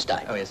 5 minutes'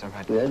 time. Oh, yes, all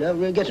right. Now,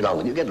 get along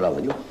with you, get along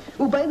with you.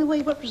 Oh, by the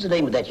way, what was the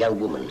name of that young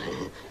woman?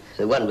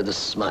 The one with the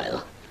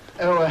smile.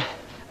 Oh,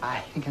 I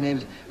think her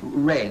name's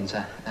Rain,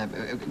 sir.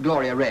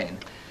 Gloria Rain.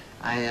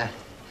 I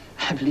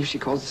believe she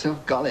calls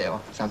herself Golly or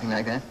something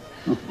like that.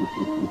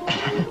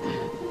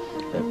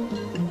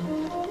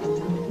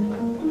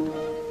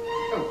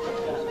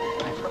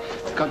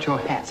 I've got your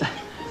hat, sir.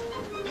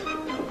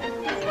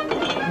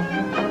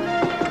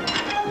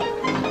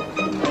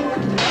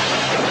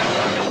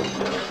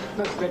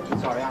 Most dreadfully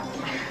sorry.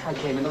 I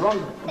came in the wrong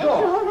door. It's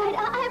all right.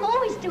 I'm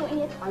always doing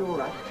it. I'm all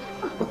right.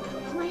 Oh,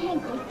 it's my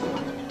ankle.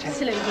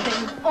 Silly little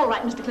thing. All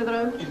right, Mr.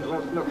 Clitheroe.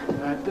 Well, look,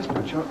 just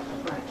put your...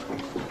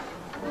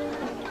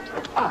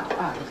 I'm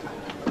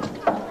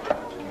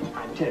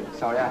terribly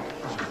sorry. I'll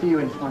see you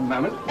in 1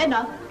 moment.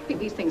 Edna, pick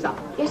these things up.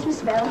 Yes,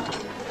 Miss Bell.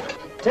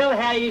 Tell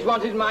Harry he's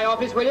wanted in my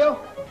office, will you?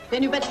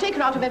 Then you better take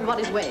her out of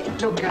everybody's way.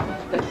 Look,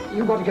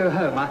 you want to go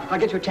home. I'll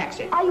get you a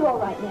taxi. Are you all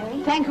right,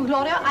 Mary? Thank you,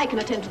 Gloria. I can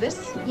attend to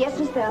this. Yes,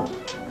 Miss Bell.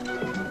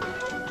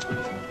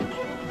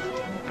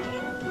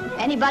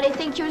 Anybody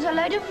think you was a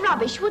load of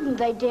rubbish, wouldn't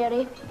they,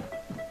 dearie?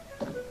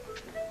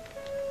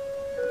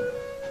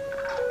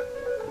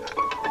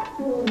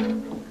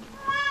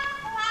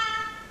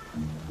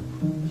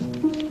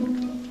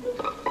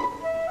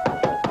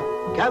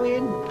 Come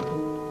in.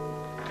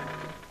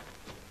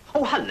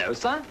 Oh, hello,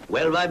 sir.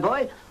 Well, my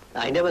boy,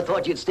 I never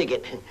thought you'd stick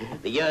it.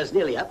 The year's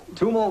nearly up.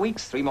 2 more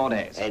weeks, 3 more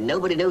days. And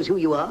nobody knows who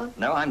you are?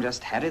 No, I'm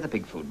just Harry the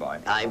pig food boy.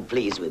 I'm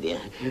pleased with you.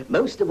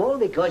 Most of all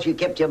because you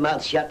kept your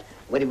mouth shut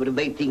when it would have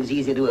made things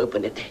easier to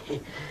open it.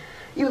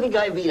 You think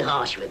I've been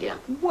harsh with you?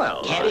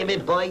 Well, Harry, my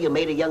boy, you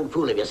made a young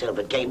fool of yourself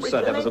at Cambridge.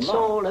 So that was a That's lie.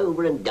 all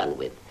over and done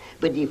with.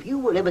 But if you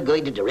were ever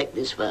going to direct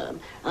this firm,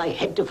 I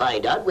had to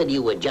find out whether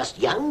you were just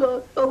young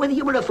or whether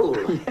you were a fool.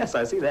 Yes,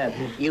 I see that.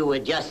 You were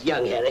just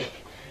young, Harry.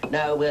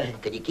 Now,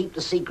 can you keep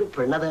the secret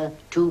for another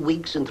 2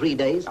 weeks and 3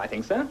 days? I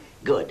think so.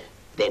 Good.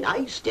 Then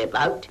I step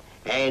out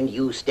and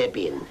you step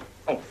in.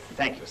 Oh,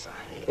 thank you, sir.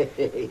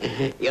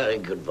 You're a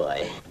good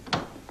boy.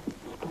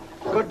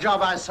 Good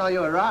job I saw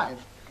you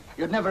arrive.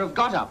 You'd never have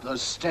got up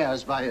those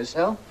stairs by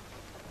yourself.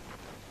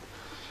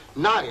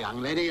 Now,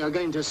 young lady, you're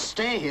going to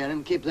stay here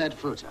and keep that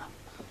footer.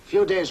 A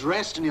few days'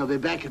 rest and you'll be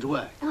back at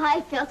work. Oh,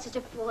 I felt such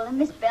a fool, and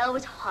Miss Bell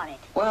was horrid.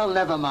 Well,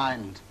 never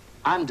mind.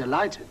 I'm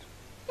delighted.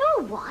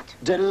 You're what?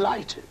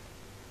 Delighted.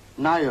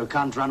 Now you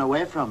can't run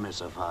away from me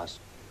so fast.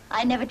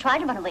 I never tried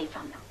to run away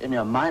from you. In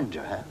your mind,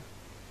 you have.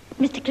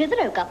 Mr.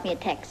 Clitheroe got me a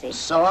taxi.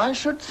 So I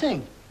should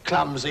think.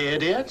 Clumsy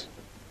idiot.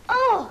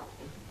 Oh,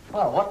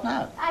 Well, what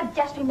now? I've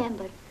just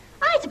remembered.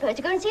 I was supposed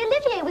to go and see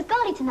Olivier with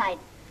Golly tonight.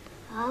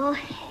 Oh,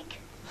 heck.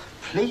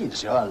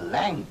 Please, your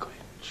language.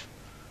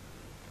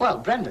 Well,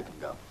 Brenda can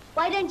go.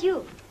 Why don't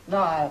you?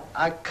 No,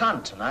 I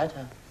can't tonight.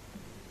 I'm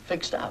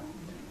fixed up.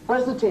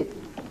 Where's the tea?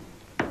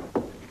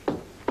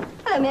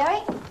 Hello,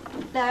 Mary.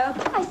 No.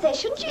 I say,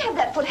 shouldn't you have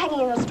that foot hanging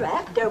in a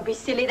strap? Don't be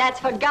silly, that's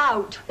for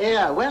gout.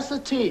 Yeah, where's the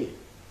tea?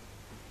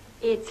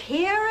 It's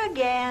here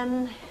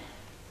again.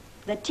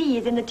 The tea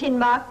is in the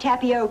tin-marked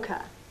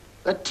tapioca.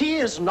 The tea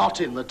is not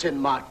in the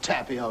tin-marked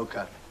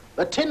tapioca.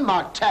 The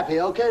tin-marked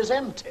tapioca is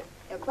empty.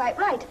 You're quite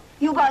right.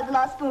 You borrowed the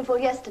last spoonful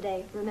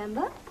yesterday,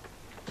 remember?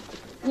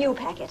 New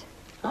packet.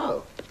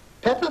 Oh,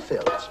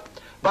 Pepperfields.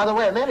 By the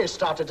way, Mary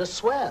started to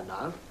swear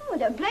now. Oh,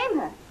 don't blame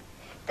her.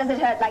 Does it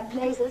hurt like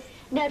blazes?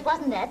 No, it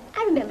wasn't that.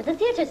 I remember the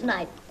theatre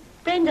tonight.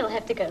 Brenda will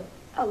have to go.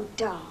 Oh,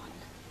 darn.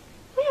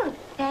 Well,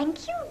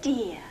 thank you,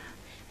 dear.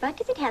 But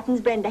as it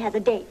happens, Brenda has a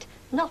date.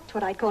 Not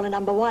what I'd call a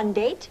 #1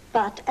 date,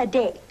 but a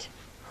date.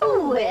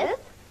 Who with?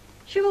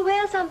 She will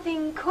wear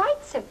something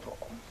quite simple.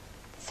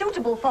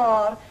 Suitable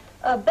for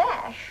a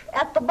bash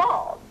at the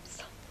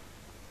Bob's.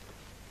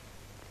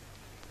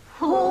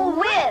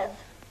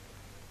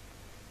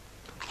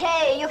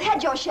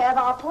 had your share of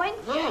our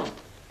points.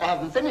 I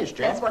haven't finished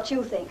yet. That's what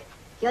you think.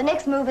 Your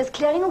next move is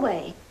clearing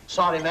away.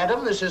 Sorry,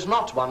 madam, this is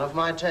not one of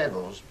my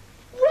tables.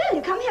 Well,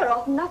 you come here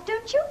often enough,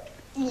 don't you?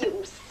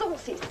 You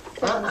saucy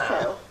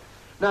so-and-so.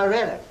 No,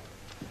 really.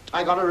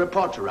 I got a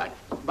report to write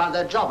about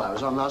that job I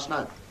was on last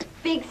night.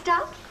 Big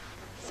stuff?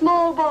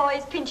 Small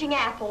boys pinching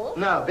apples?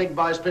 No, big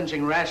boys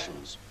pinching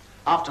rations.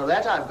 After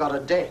that, I've got a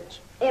date.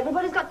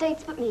 Everybody's got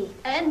dates but me.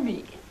 And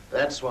me.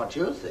 That's what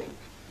you think.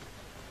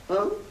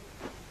 Huh?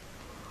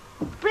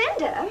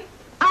 Brenda,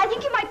 I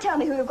think you might tell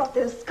me who you've got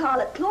those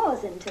scarlet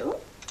claws into.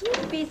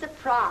 You'd be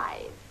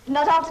surprised.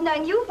 Not after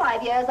knowing you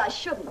 5 years, I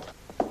shouldn't.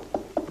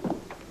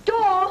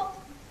 Door!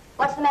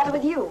 What's the matter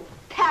with you?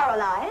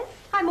 Paralyzed?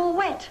 I'm all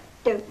wet.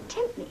 Don't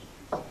tempt me.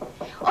 All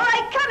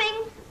right,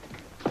 coming.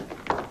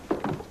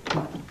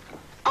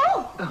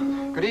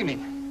 Oh! Good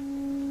evening.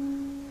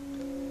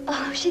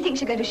 Oh, she thinks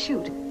you're going to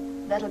shoot.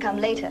 That'll come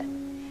later.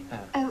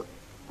 Oh,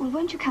 well,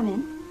 won't you come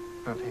in?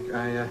 Well, thank you.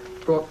 I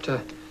brought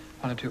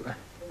one or two...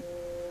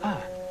 I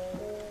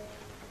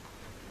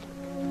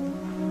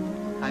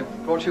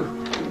brought you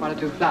one or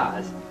two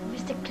flowers.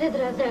 Mr.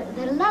 Clitheroe,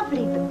 they're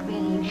lovely, but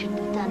really you shouldn't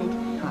have done it.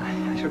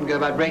 I shouldn't go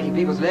about breaking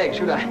people's legs,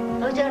 should I?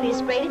 Oh, it's only a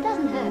spray. It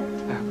doesn't hurt.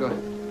 Oh, good.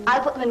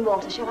 I'll put them in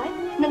water, shall I?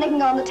 And then they can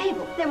go on the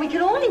table. Then we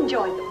can all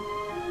enjoy them.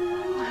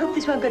 I hope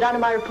this won't go down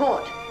in my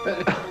report.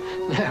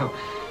 No.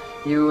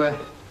 You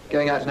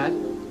going out tonight?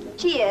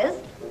 She is.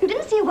 You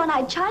didn't see a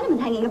one-eyed Chinaman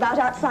hanging about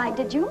outside,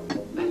 did you?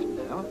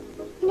 No.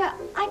 You know,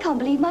 I can't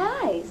believe my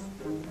eyes.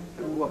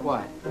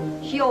 Why?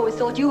 She always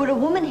thought you were a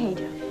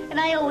woman-hater. And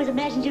I always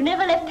imagined you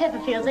never left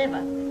Pepperfields,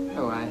 ever.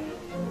 Oh, I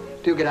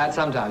do get out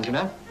sometimes, you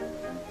know.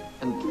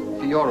 And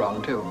you're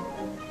wrong, too.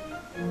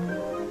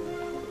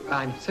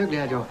 I'm so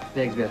glad your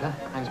leg's better.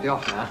 I must be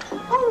off now.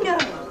 Oh, no.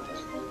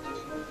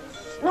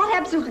 It's not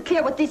absolutely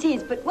clear what this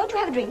is, but won't you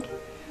have a drink?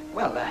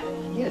 Well,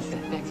 yes,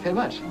 thanks very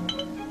much.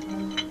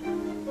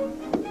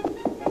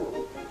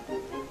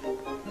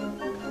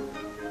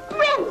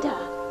 Brenda!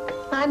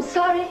 I'm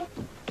sorry,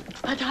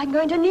 but I'm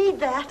going to need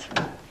that.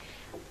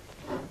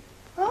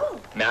 Oh.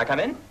 May I come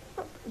in?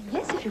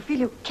 Yes, if you feel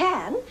you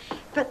can,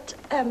 but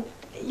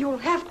you'll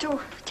have to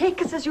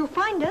take us as you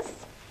find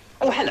us.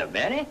 Oh, hello,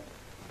 Mary.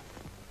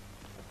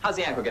 How's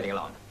the ankle getting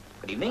along?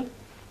 Good evening.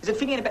 Is it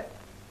feeling any better?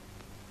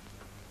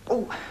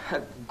 Oh,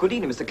 good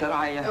evening, Mr.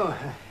 Clare. Oh,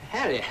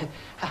 Harry,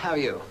 how are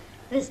you?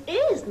 This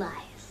is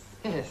nice.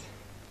 Yes.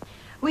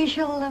 We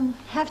shall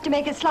have to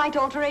make a slight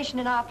alteration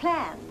in our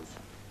plans.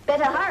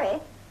 Better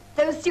hurry.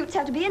 Those suits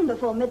have to be in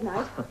before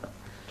midnight.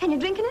 Can you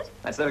drink in it?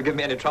 That's never given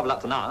me any trouble up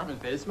to now.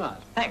 Very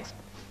smart. Thanks.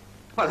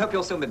 Well, I hope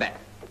you'll soon be back.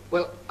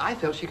 Well, I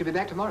felt she could be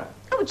back tomorrow.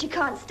 Oh, but she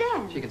can't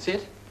stand. She can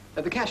sit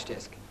at the cash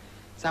desk.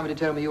 Somebody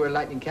told me you were a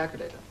lightning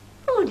calculator.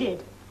 Who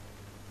did?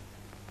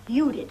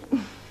 You did.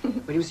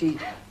 Well, you see,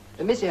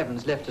 Miss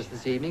Evans left us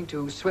this evening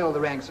to swell the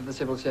ranks of the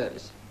civil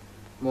service.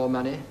 More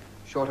money,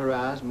 shorter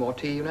hours, more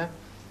tea, you know.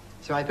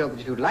 So I felt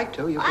that if you'd like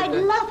to, you could... I'd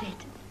love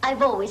it.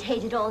 I've always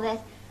hated all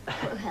that.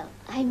 Well,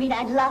 I mean,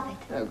 I'd love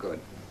it. Oh, good.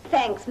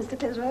 Thanks, Mr.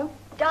 Clitheroe.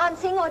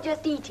 Dancing or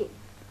just eating?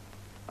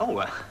 Oh,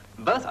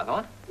 both, I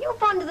thought. You're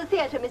fond of the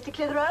theatre, Mr.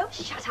 Clitheroe?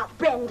 Shut up,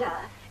 Brenda.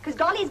 Because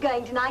Dolly's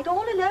going tonight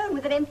all alone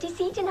with an empty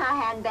seat in her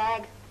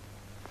handbag.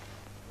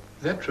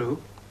 Is that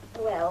true?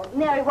 Well,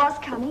 Mary was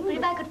coming. Well,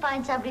 if I could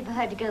find somebody for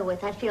her to go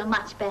with, I'd feel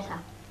much better.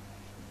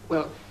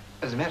 Well,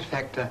 as a matter of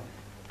fact,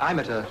 I'm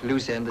at a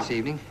loose end this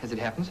evening, as it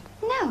happens.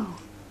 No.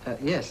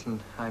 Yes,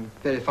 and I'm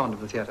very fond of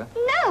the theatre.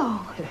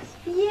 No. Yes.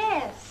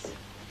 Yes.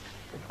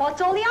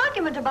 What's all the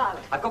argument about?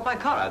 I've got my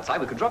car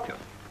outside. We could drop you.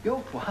 Your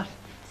what?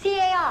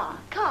 C-A-R.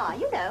 Car,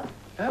 you know.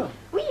 Oh.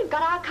 We've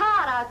got our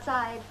car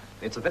outside.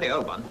 It's a very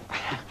old one.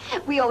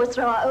 We always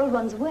throw our old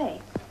ones away.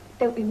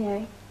 Don't we,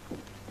 Mary?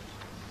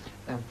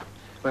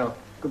 Well,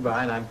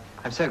 goodbye, and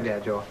I'm so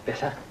glad you're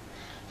better.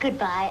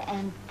 Goodbye,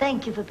 and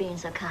thank you for being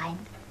so kind.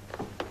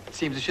 It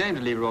seems a shame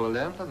to leave her all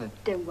alone, doesn't it?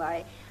 Don't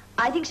worry.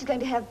 I think she's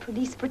going to have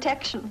police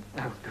protection.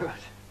 Oh, good.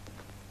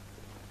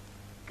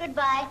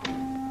 Goodbye.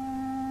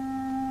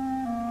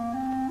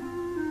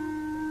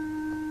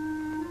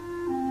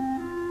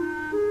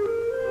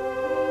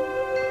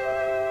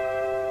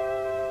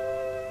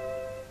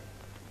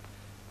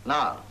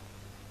 Now,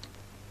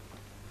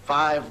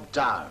 5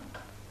 down.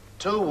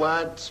 2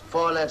 words,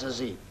 4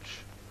 letters each.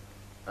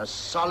 A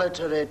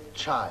solitary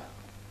child.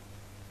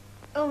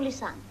 Only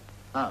son.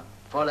 Ah,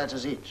 4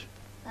 letters each.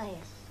 Ah,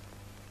 yes.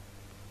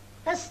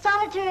 A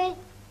solitary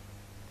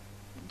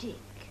Dick.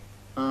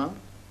 Huh?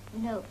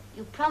 No,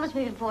 you promised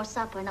me before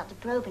supper not to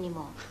probe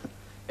anymore.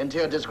 Into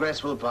your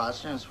disgraceful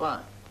past, yes,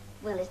 why?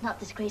 Well, it's not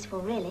disgraceful,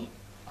 really.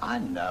 I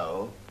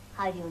know.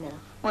 How do you know?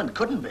 Well, it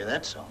couldn't be,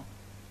 that's all.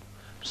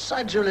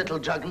 Besides, you little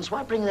juggins,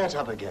 why bring that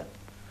up again?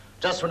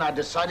 Just when I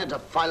decided to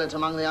file it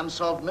among the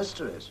unsolved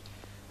mysteries.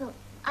 Well,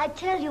 I'd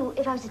tell you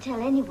if I was to tell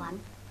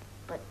anyone,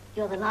 but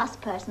you're the last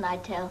person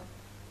I'd tell.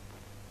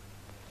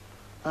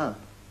 Huh.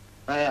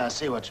 Oh, yeah, I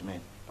see what you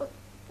mean. Well,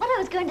 what I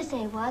was going to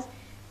say was,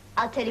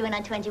 I'll tell you when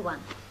I'm 21.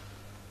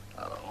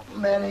 Oh,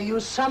 Mary, you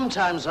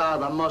sometimes are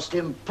the most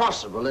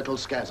impossible little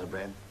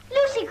scatterbrain.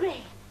 Lucy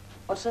Gray.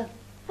 What's that?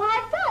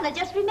 Why, fun. I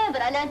just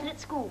remembered. I learned it at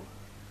school.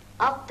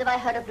 Oft have I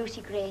heard of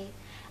Lucy Gray,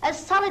 a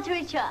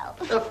solitary child.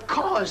 Of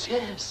course,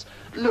 yes.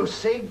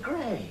 Lucy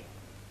Gray.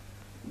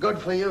 Good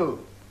for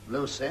you,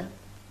 Lucy.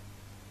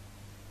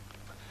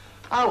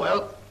 Ah,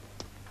 well,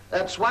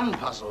 that's one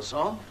puzzle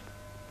solved.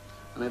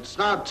 And it's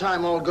now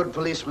time all good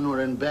policemen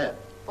were in bed.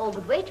 All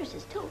good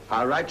waitresses, too.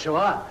 How right you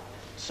are.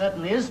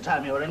 Certainly is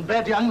time you were in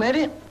bed, young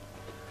lady.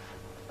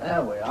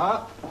 There we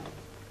are.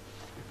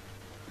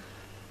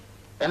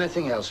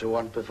 Anything else you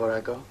want before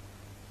I go?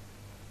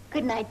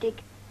 Good night,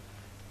 Dick.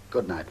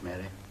 Good night,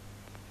 Mary.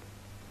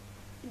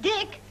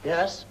 Dick,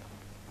 Yes?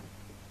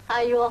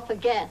 are you off for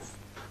gas?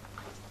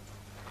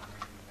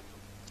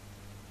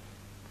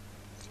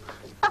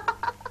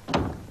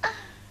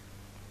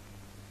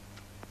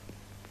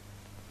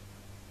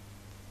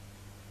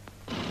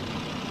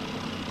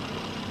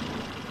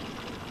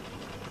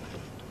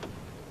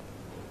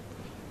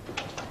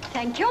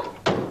 Thank you.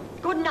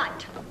 Good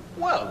night.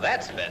 Well,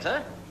 that's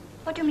better.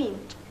 What do you mean?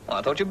 Well,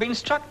 I thought you'd been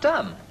struck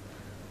dumb.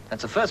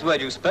 That's the first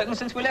word you've spoken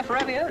since we left for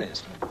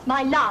Raviolis.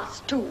 My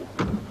last, too.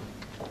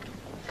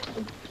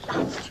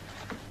 Last.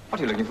 What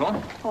are you looking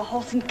for? Oh, a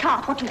horse and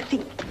cart. What do you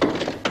think?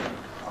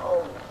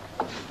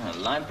 A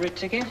library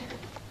ticket.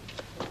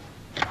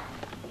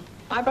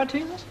 Eyebrow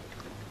tweezers?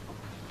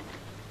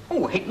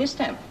 Oh, halfpenny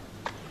stamp.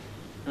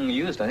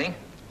 Used, I think.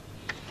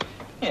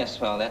 Yes,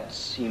 well, that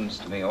seems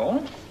to be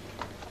all.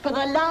 For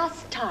the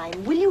last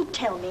time, will you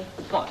tell me?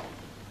 What?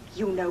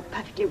 You know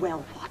perfectly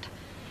well what.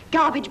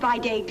 Garbage by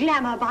day,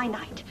 glamour by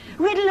night.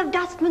 Riddle of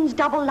dustman's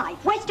double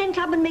life. West End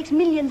clubman makes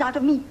millions out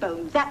of meat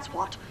bones. That's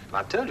what.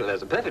 I've told you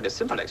there's a perfectly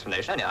simple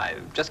explanation, and I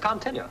just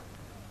can't tell you.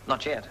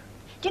 Not yet.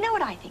 Do you know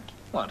what I think?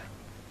 What?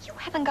 You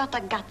haven't got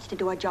the guts to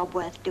do a job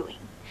worth doing.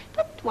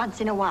 But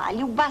once in a while,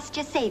 you bust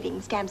your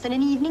savings stamps on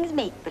an evening's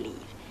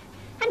make-believe.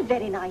 And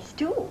very nice,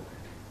 too.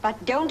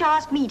 But don't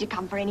ask me to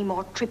come for any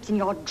more trips in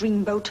your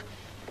dreamboat.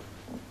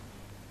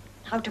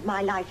 Out of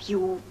my life,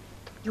 you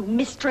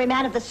mystery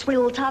man of the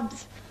swill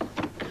tubs.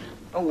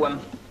 Oh,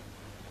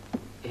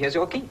 here's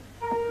your key.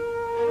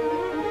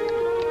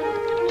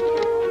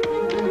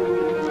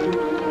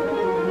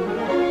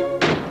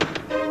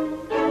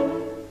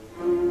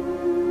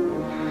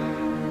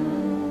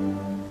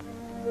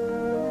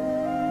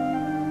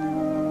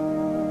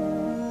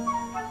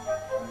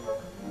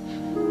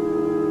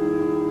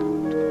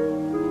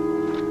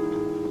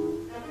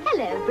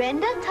 Hello,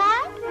 Brenda.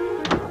 Tired?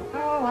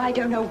 Oh, I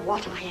don't know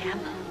what I am.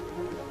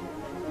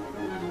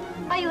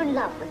 Are you in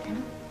love with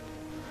him?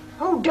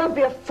 Oh, don't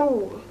be a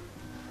fool.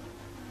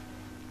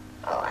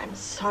 Oh, I'm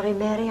sorry,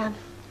 Mary. I'm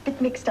a bit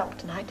mixed up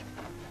tonight.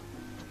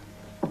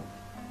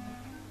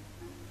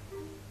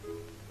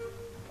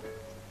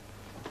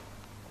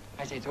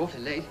 I say it's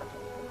awfully late.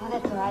 Oh,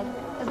 that's all right.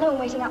 There's no one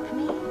waiting up for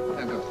me.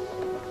 Oh,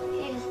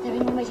 good. Is there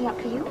anyone waiting up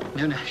for you?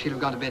 No, she'd have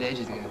gone to bed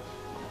ages ago.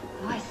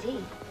 Oh, I see.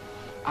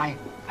 I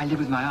live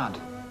with my aunt.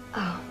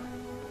 Oh.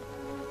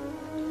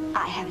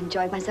 I have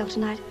enjoyed myself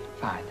tonight.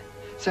 Fine.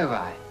 So have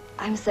I.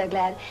 I'm so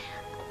glad.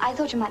 I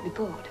thought you might be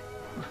bored.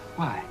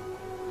 Why?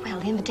 Well,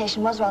 the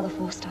invitation was rather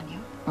forced on you.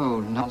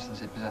 Oh,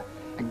 nonsense. It was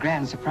a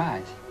grand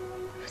surprise.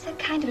 It was so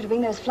kind of you to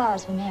bring those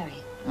flowers for Mary.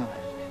 Oh,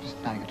 just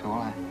nothing at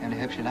all. I only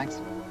hope she likes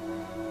them.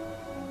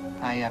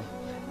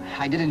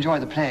 I did enjoy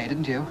the play,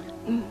 didn't you?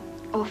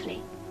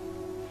 Awfully.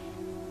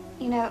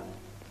 You know,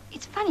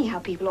 it's funny how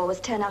people always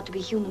turn out to be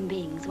human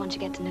beings once you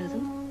get to know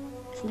them,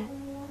 isn't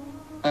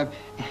it?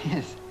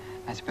 Yes,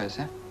 I suppose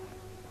so.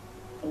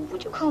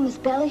 Would you call Miss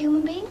Bell a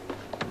human being?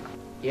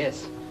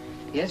 Yes.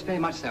 Yes, very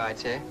much so, I'd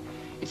say.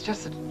 It's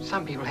just that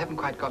some people haven't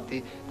quite got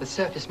the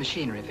surface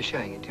machinery for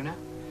showing it, you know?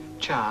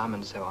 Charm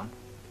and so on.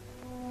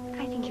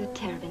 I think you're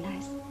terribly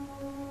nice.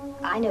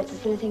 I know it's a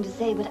silly thing to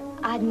say, but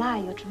I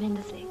admire you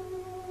tremendously.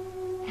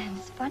 And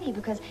it's funny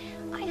because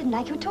I didn't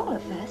like you at all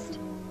at first.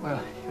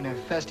 Well, you know,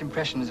 first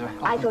impressions are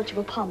often... I thought you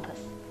were pompous.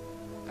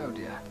 Oh,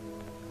 dear.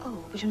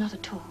 Oh, but you're not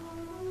at all.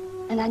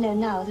 And I know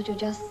now that you're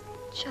just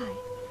shy.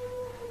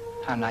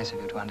 How nice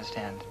of you to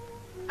understand.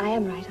 I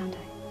am right, aren't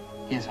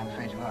I? Yes, I'm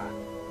afraid you are.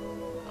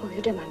 Oh,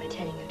 you don't mind my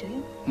telling you, do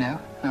you? No,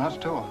 not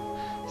at all.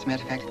 As a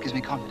matter of fact, it gives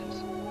me confidence.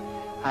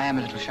 I am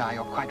a little shy,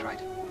 you're quite right.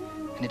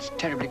 And it's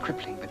terribly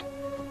crippling, but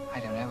I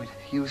don't know, with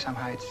you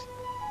somehow it's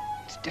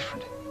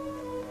different.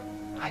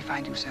 I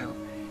find you so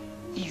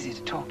easy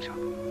to talk to.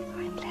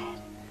 I'm glad.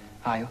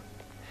 Are you?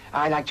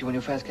 I liked you when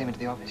you first came into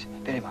the office,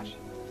 very much.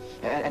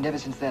 And ever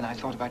since then, I've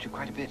thought about you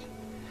quite a bit.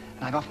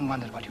 And I've often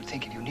wondered what you'd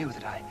think if you knew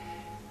that I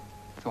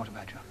thought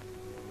about you.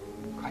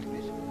 Quite a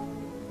bit.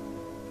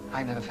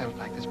 I've never felt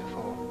like this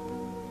before.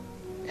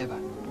 Ever.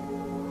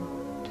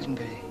 It isn't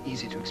very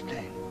easy to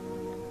explain.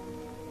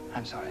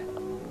 I'm sorry.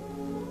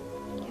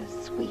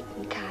 You're sweet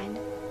and kind,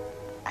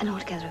 and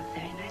altogether a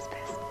very nice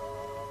person.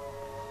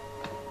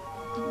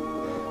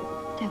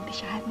 Don't be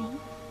shy of me.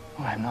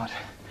 Oh, I'm not.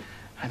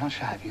 I'm not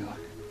shy of you.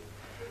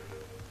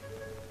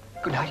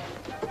 Good night.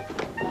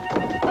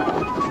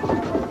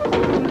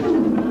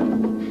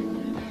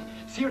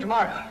 See you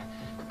tomorrow.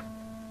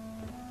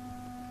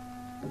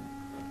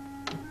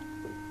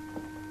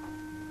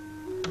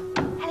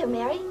 Hello,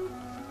 Mary.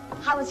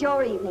 How was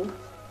your evening?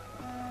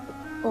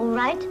 All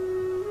right.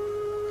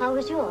 How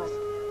was yours?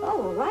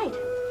 Oh, all right.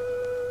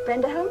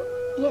 Brenda home?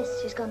 Yes,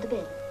 she's gone to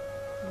bed.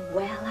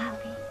 Well,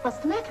 Alfie. What's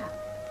the matter?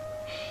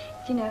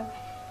 You know,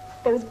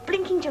 those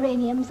blinking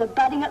geraniums are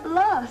budding at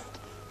last.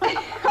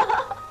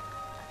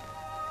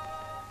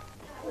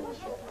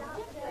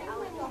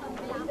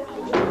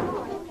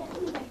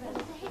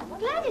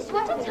 Gladys,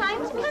 what a time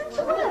to come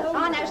to work.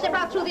 Oh, no, step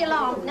right through the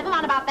alarm. Never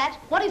mind about that.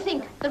 What do you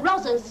think? The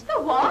Rosses. The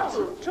what?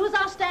 True as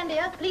I stand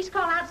here, police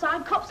car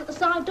outside, cops at the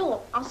side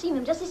door. I've seen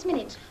them just this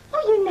minute.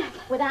 Oh, you never.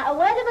 Without a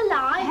word of a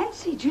lie.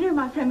 Nancy, do you know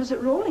my friend was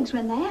at Rawlings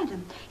when they had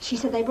them? She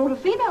said they brought a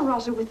female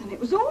Rosa with them. It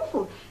was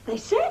awful. They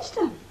searched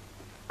them.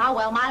 Oh,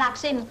 well, my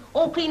luck's in.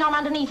 All clean on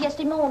underneath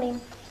yesterday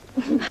morning.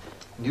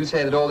 You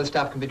say that all this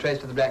stuff can be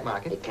traced to the black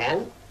market? It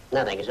can?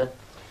 No, thank you, sir.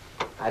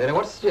 I don't know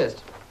what to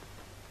suggest.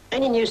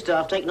 Any new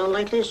staff taken on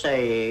lately,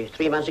 say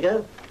 3 months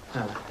ago?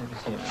 Oh, let me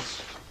see now.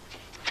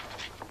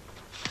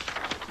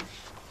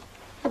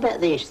 How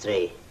about these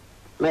 3?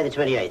 May the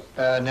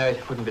 28th. No,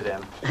 it wouldn't be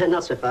them.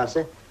 Not so fast,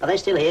 sir. Are they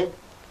still here?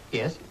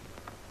 Yes?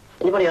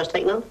 Anybody else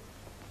taken on?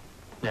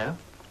 No?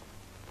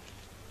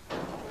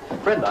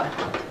 Brenda,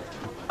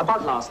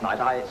 about last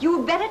night,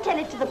 You better tell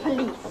it to the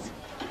police.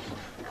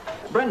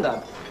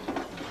 Brenda,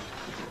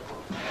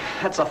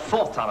 that's the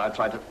 4th time I've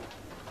tried to...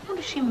 What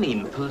does she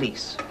mean,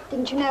 police?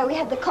 Didn't you know we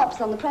had the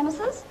cops on the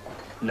premises?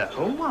 No,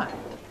 why?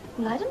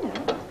 Well, I don't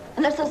know.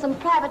 Unless there's some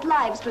private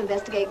lives to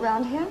investigate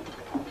round here.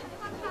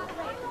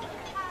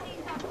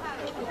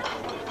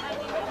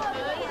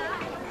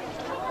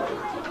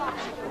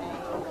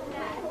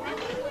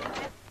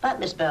 But,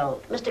 Miss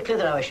Bell, Mr.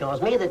 Clitheroe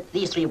assures me that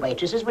these 3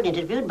 waitresses were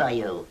interviewed by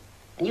you.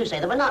 And you say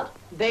they were not.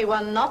 They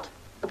were not?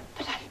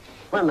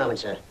 One moment,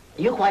 sir.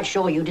 Are you quite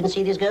sure you didn't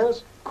see these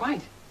girls?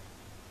 Quite.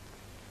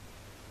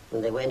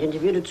 Well, they weren't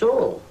interviewed at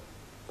all.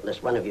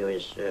 Unless one of you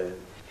is,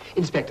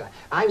 Inspector,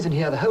 I was in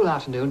here the whole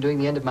afternoon doing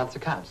the end-of-month's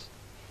accounts.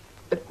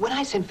 But when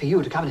I sent for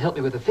you to come and help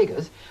me with the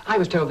figures, I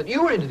was told that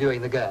you were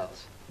interviewing the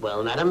girls.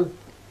 Well, madam?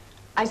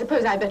 I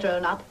suppose I'd better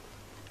own up.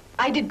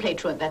 I did play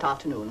truant that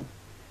afternoon.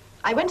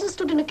 I went and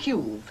stood in a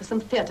queue for some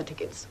theatre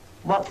tickets.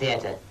 What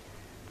theatre?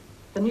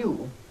 The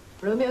new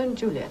Romeo and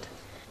Juliet.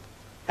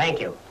 Thank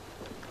you.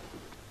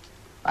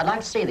 I'd like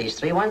to see these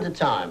 3 one at a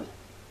time.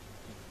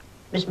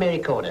 Miss Mary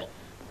Corder.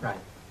 Right.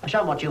 I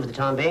shan't watch you for the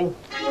time being.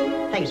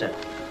 Thank you, sir.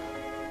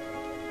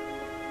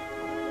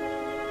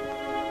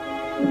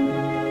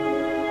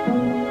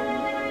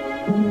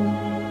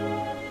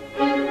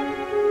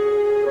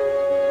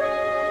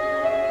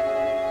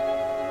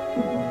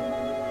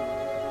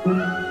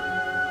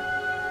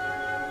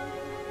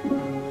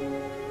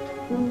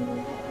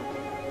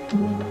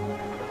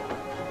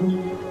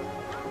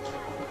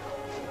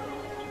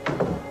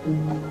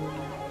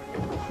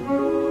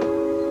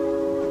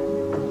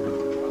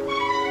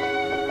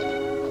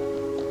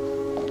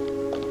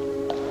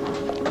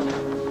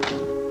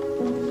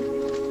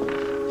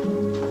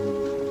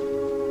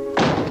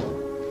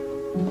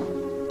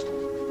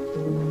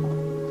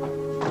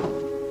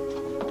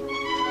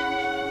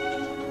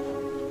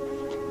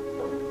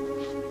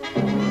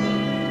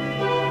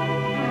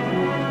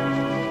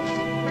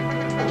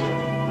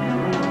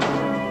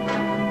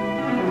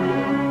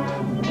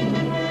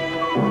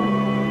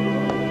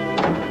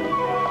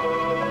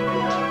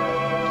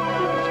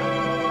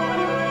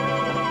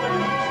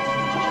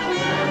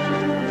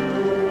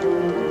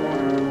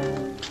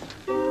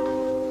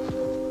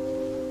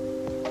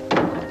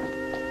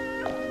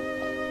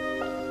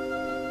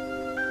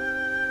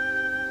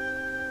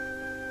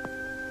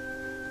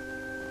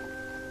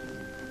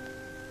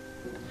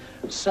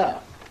 Sir.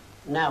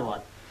 Now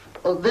what?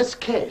 Well, this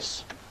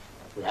case.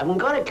 We haven't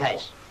got a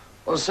case.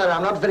 Well, sir,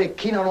 I'm not very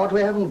keen on what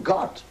we haven't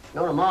got.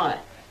 Nor am I.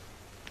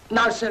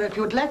 Now, sir, if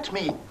you'd let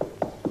me...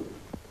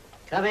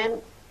 Come in.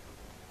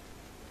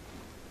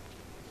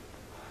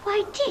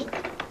 Why,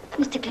 Dick,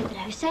 Mr.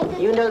 Clitheroe said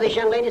that... You know this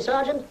young lady,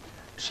 Sergeant?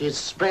 She's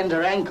sprained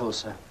her ankle,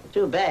 sir.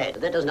 Too bad.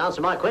 That doesn't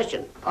answer my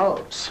question.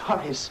 Oh,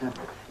 sorry, sir.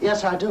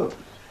 Yes, I do.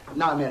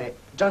 Now, Mary,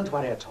 don't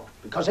worry at all,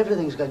 because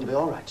everything's going to be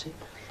all right, see?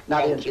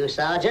 Now, Thank you,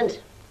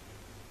 Sergeant.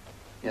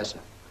 Yes, sir.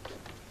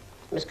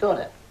 Miss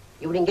Corder,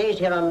 you were engaged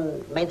here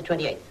on May the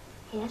 28th.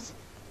 Yes?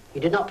 You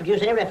did not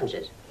produce any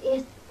references.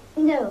 Yes.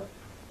 No.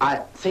 I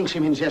think she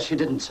means yes, she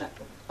didn't, sir.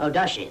 Oh,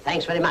 does she?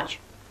 Thanks very much.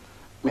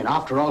 I mean,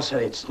 after all, sir,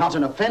 it's not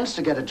an offence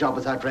to get a job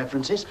without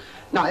references.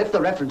 Now, if the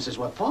references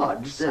were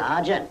forged...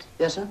 Sergeant.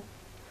 Yes, sir?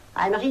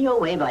 I'm not in your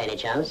way by any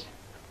chance.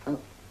 Oh,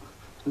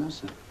 no,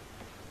 sir.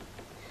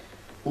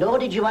 Nor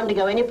did you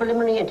undergo any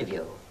preliminary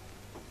interview.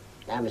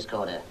 Now, Miss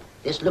Corder,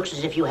 this looks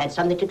as if you had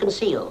something to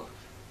conceal.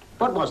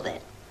 What was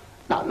that?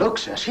 Now, look,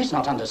 sir, she's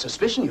not under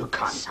suspicion. You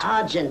can't...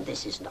 Sergeant,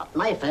 this is not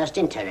my first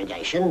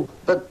interrogation.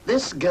 But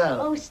this girl...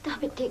 Oh,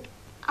 stop it, Dick.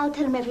 I'll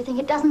tell him everything.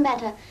 It doesn't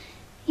matter.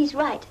 He's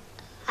right.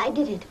 I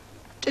did it.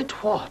 Did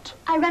what?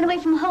 I ran away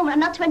from home. I'm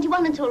not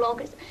 21 until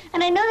August.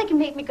 And I know they can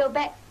make me go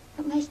back.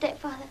 But my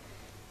stepfather,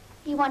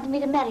 he wanted me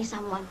to marry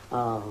someone.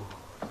 Oh.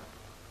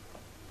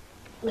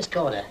 Miss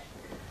Corder,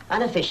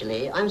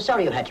 unofficially, I'm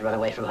sorry you had to run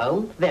away from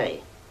home.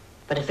 Very.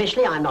 But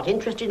officially, I'm not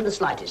interested in the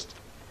slightest.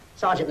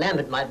 Sergeant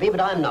Lambert might be, but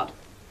I'm not.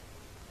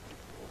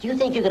 Do you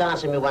think you could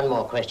answer me one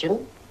more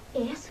question?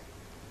 Yes?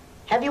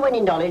 Have you any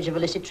knowledge of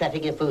illicit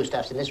trafficking in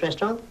foodstuffs in this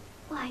restaurant?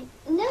 Why,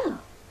 no.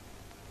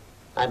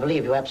 I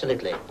believe you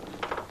absolutely.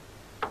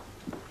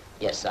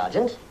 Yes,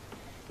 Sergeant.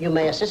 You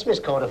may assist Miss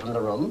Corder from the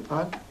room.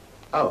 What?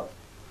 Oh,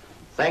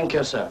 thank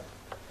you, sir.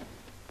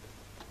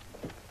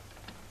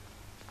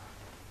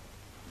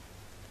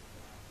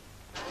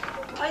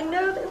 I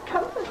know they've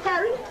come for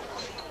Harry.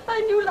 I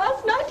knew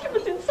last night he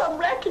was in some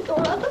racket or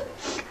other.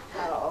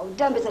 Oh,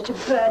 don't be such a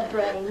bird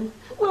brain.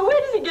 Well, where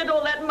does he get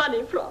all that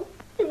money from?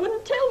 He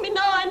wouldn't tell me.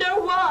 Now I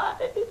know why.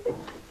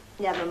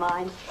 Never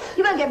mind.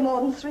 You won't get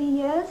more than 3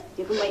 years.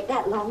 You can wait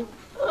that long.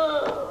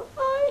 Oh,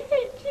 I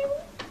hate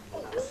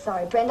you.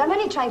 Sorry, Brenda. I'm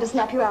only trying to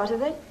snap you out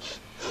of it.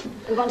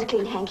 You want a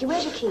clean hanky?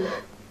 Where's your key?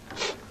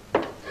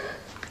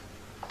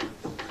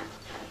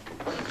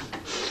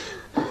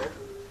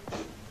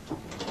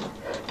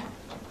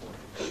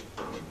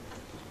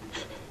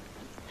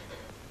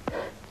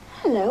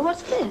 Hello,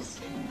 what's this?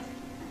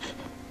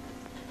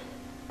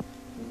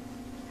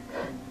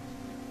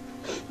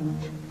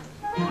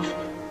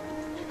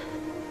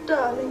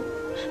 Darling,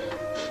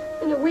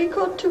 in a week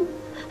or two,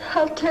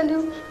 I'll tell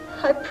you,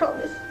 I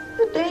promise,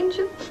 the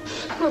danger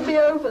will be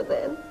over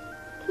then.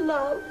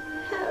 Love,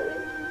 Harry.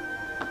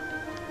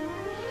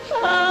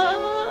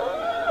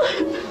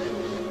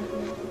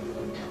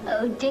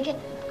 Oh, Dick,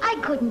 I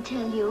couldn't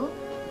tell you.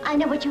 I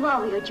know what you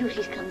are where your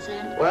duty's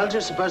concerned. Well,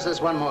 just suppose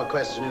there's one more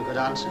question you could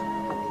answer.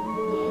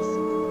 Yes?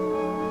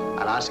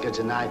 I'll ask her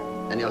tonight,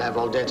 then you'll have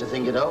all day to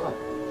think it over.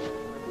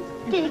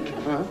 Dick,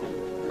 Huh?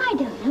 I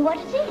don't know what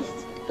it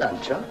is.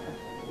 Don't you?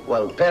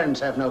 Well, parents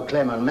have no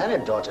claim on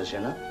married daughters, you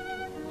know.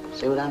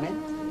 See what I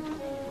mean?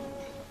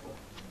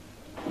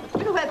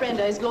 You know where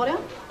Brenda is, Gloria?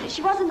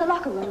 She was in the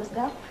locker room,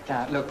 Estelle.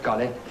 Look,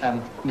 Golly,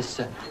 Miss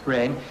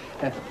Rain,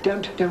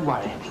 don't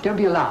worry. Don't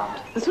be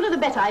alarmed. The sooner the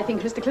better, I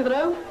think, Mr.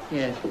 Clitheroe.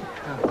 Yes.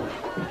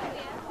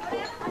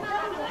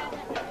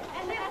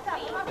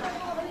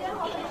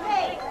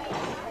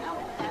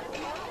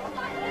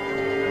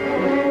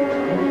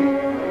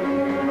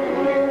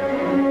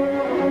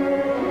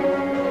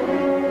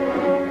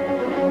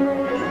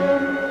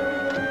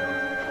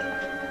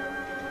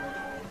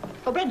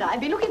 Oh, Brenda, I've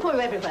been looking for you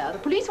everywhere. The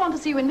police want to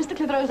see you in Mr.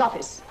 Clitheroe's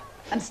office.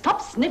 And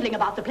stop snivelling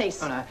about the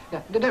place. Oh, no,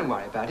 don't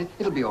worry about it.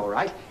 It'll be all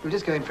right. You'll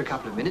just go in for a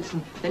couple of minutes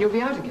and then you'll be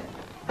out again.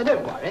 Now,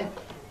 don't worry.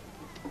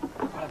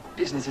 What a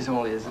business this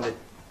all is, isn't it?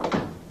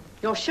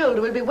 Your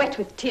shoulder will be wet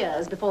with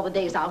tears before the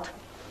day's out.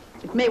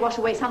 It may wash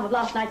away some of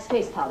last night's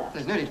face powder.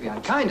 There's no need to be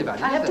unkind about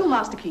it, I have is there? 2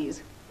 master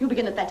keys. You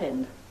begin at that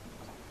end.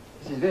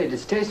 This is very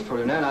distasteful,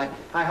 you know, and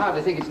I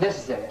hardly think it's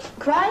necessary.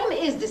 Crime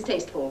is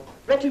distasteful.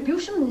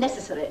 Retribution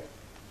necessary.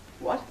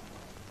 What?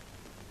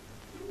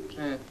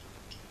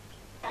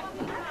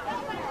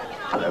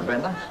 Hello,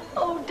 Brenda.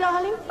 Oh,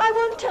 darling, I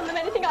won't tell them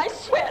anything, I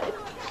swear it.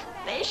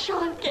 They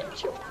shan't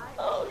get you.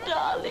 Oh,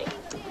 darling.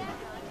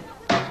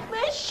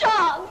 They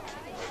shan't.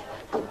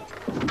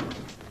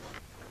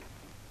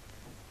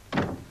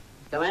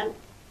 Come in.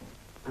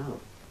 Oh,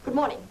 Good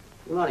morning.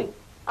 good morning.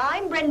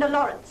 I'm Brenda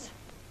Lawrence.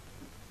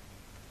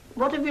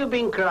 What have you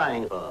been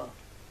crying for?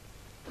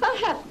 I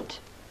haven't.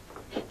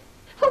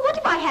 Well, what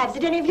if I have? Is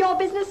it any of your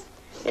business?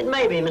 It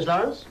may be, Miss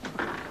Lawrence.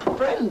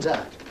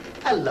 Brenda.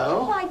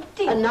 Hello. Why,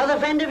 Dick. Another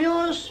friend of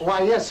yours?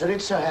 Why, yes, sir.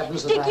 It so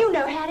happens that Dick, I... you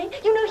know Harry.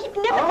 You know he'd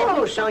never...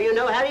 Oh, so you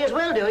know Harry as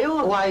well, do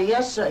you? Why,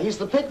 yes, sir. He's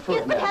the pig food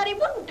Yes, but man. Harry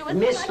wouldn't do it.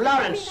 Miss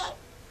Lawrence.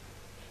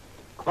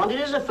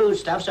 Quantities of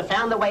foodstuffs have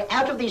found their way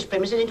out of these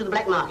premises into the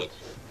black market.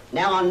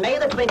 Now, on May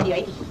the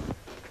 28th...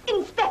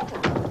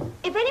 Inspector,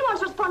 if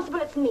anyone's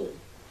responsible, it's me.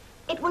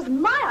 It was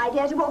my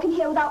idea to walk in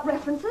here without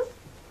references.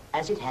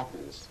 As it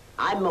happens,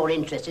 I'm more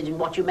interested in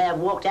what you may have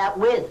walked out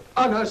with.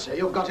 Oh, no, sir.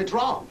 You've got it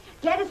wrong.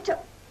 Gladys to...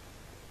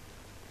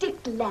 Dick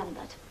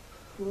Lambert.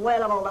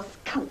 Well, of all the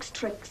skunk's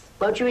tricks.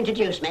 Won't you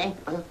introduce me?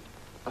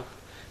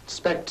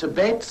 Inspector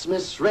Bates,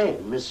 Miss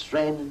Rain. Miss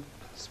Rain,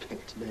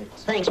 Inspector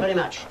Bates. Thanks very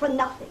much. For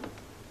nothing.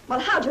 Well,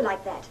 how'd you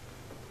like that?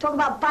 Talk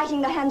about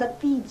biting the hand that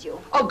feeds you.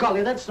 Oh,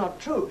 golly, that's not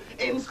true.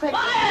 Inspector...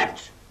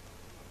 Quiet!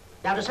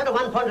 Now, to settle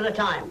one point at a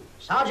time.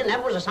 Sergeant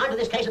Lambert was assigned to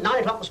this case at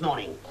 9 o'clock this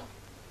morning.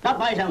 Not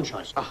by his own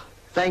choice. Oh,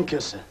 thank you,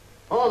 sir.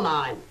 All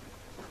mine.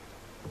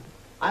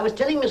 I was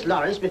telling Miss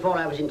Lawrence before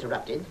I was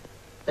interrupted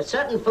that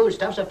certain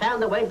foodstuffs have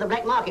found their way to the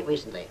black market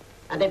recently,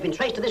 and they've been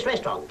traced to this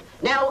restaurant.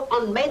 Now,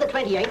 on May the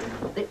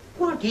 28th...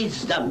 What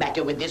is the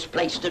matter with this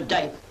place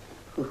today?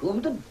 Who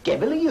the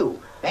devil are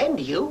you? And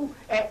you?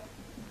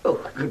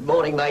 Oh, good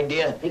morning, my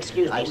dear.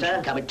 Excuse me,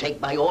 sir. Come and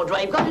take my order.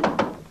 I've got it.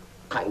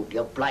 Kindly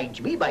oblige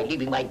me by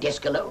leaving my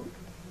desk alone.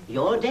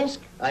 Your desk?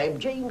 I'm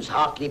James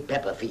Hartley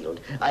Pepperfield.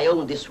 I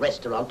own this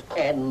restaurant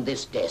and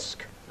this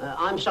desk.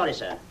 I'm sorry,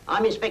 sir.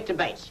 I'm Inspector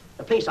Bates,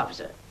 a police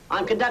officer.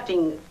 I'm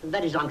conducting,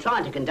 that is, I'm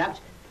trying to conduct,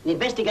 an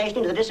investigation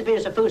into the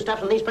disappearance of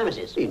foodstuffs on these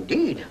premises.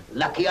 Indeed.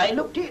 Lucky I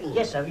looked in.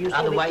 Yes, sir. You see,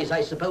 Otherwise,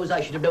 I suppose I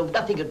should have known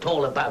nothing at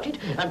all about it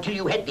until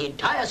you had the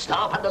entire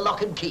staff under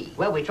lock and key.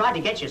 Well, we tried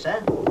to get you,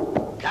 sir.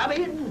 Come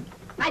in.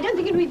 I don't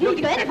think it would be you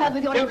to go any further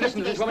with your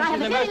investigation. I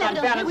have a very loud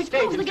dossier which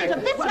proves the guilt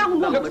of this young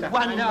woman. Look,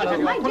 one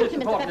My duty,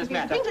 Mr.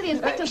 Pepperfield, bring to the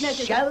inspector's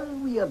notice. Shall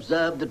we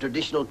observe the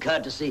traditional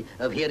courtesy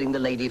of hearing the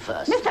lady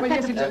first? Mr.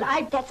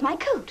 Pepperfield, That's my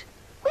coat.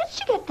 Where did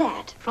you get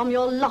that? From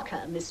your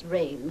locker, Miss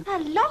Rain. A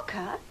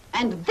locker?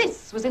 And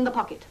this was in the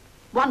pocket.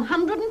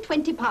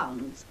 120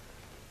 pounds.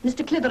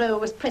 Mr. Clitheroe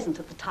was present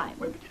at the time.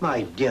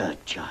 My dear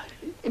child.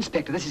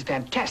 Inspector, this is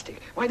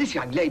fantastic. Why, this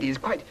young lady is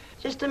quite...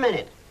 Just a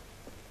minute.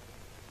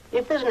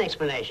 If there's an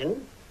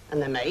explanation,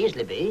 and there may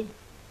easily be,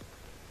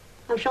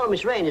 I'm sure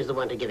Miss Rain is the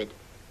one to give it.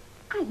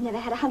 I've never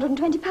had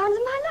 120 pounds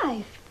in my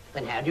life.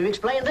 Then how do you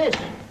explain this?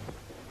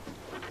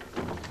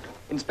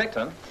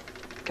 Inspector,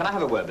 can I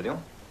have a word with you?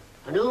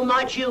 And who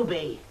might you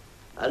be?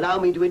 Allow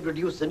me to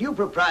introduce the new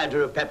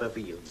proprietor of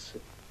Pepperfields,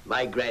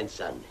 my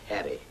grandson,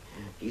 Harry.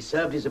 He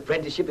served his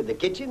apprenticeship in the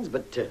kitchens,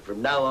 but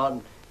from now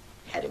on,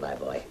 Harry, my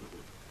boy.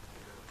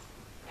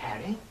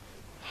 Harry?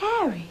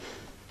 Harry?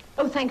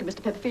 Oh, thank you,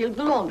 Mr. Pepperfield.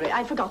 The laundry.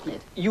 I'd forgotten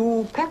it.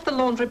 You pack the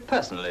laundry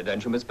personally,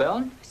 don't you, Miss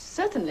Bell?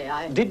 Certainly,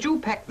 Did you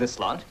pack this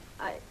lot?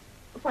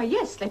 Why,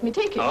 yes, let me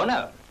take it. Oh,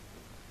 no.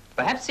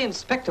 Perhaps the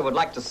inspector would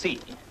like to see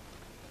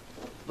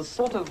the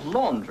sort of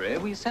laundry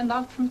we send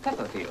out from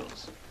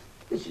Pepperfields.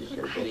 This is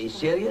a very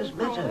serious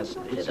matter,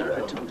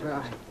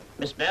 Clitheroe.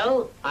 Miss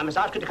Bell, I must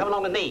ask you to come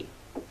along with me.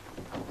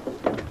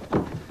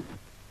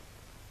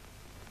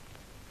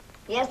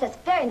 Yes, that's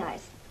very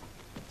nice.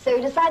 So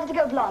you decided to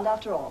go blonde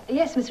after all?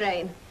 Yes, Miss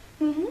Rain.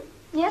 Mm-hmm.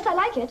 Yes, I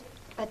like it.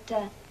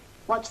 But,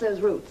 watch those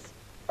roots.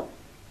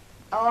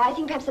 Oh, I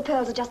think perhaps the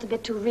pearls are just a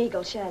bit too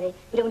regal, Shirley.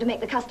 We don't want to make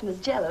the customers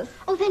jealous.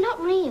 Oh, they're not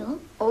real.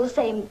 All the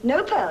same,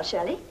 no pearls,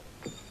 Shirley.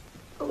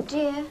 Oh,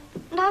 dear.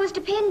 And I was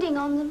depending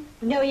on them.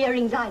 No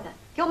earrings either.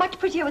 You're much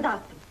prettier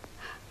without them.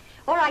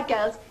 All right,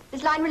 girls.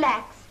 This line,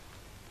 relax.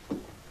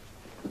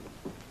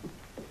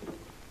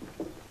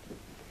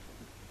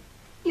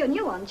 You're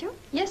new, aren't you?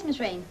 Yes, Miss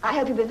Rain. I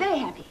hope you'll be very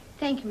happy.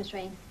 Thank you, Miss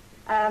Rain.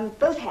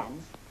 Both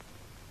hands.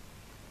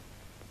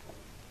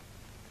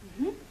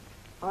 Mm-hmm.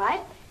 All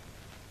right.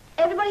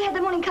 Everybody had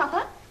their morning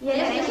cuppa?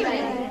 Yes, Miss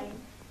Rain.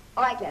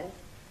 All right, Gladys.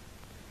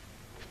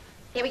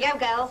 Here we go,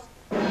 girls.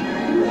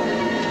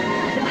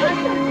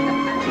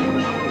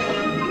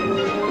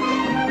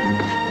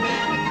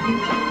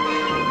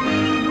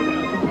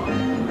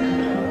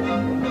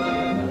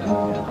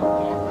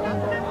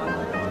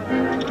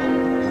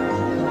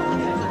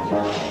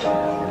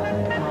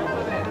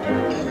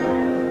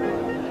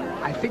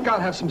 I think I'll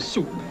have some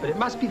soup, but it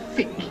must be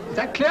thick. Is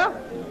that clear?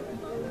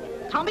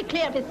 Can't be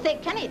clear if it's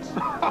thick, can it?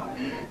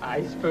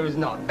 I suppose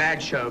not.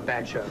 Bad show,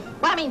 bad show.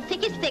 Well, I mean,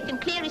 thick is thick and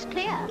clear is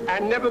clear.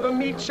 And never the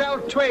meat shall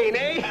twain,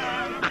 eh?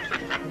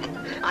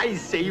 I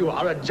say you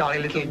are a jolly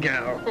little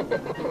girl.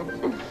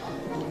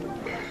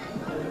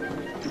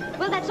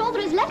 Well, that's all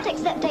there is left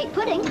except date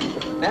pudding.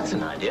 That's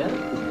an idea.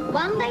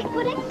 One date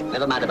pudding?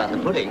 Never mind about the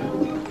pudding,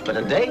 but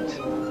a date?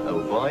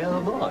 Oh, boy,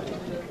 oh, boy.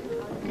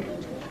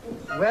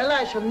 Well,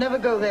 I shall never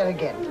go there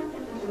again.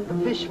 The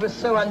fish was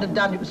so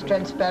underdone it was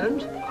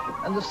transparent,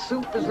 and the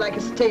soup was like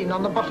a stain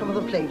on the bottom of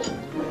the plate.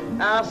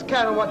 I asked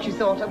Carol what she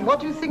thought, and what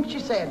do you think she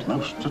said?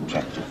 Most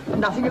attractive.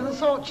 Nothing of the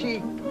sort,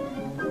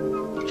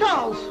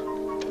 Charles!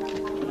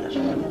 Yes,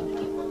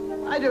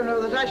 I don't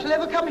know that I shall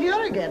ever come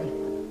here again.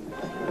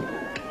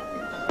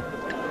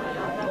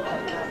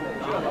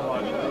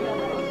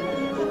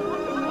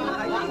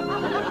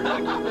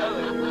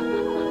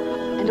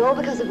 And all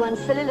because of one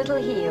silly little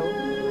heel.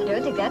 I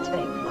don't think that's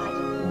very polite.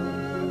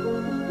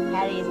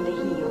 Harry isn't a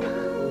heel.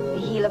 The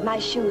heel of my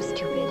shoe,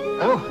 stupid.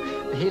 Oh,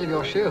 the heel of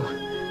your shoe.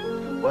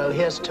 Well,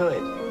 here's to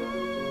it.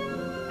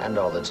 And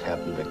all that's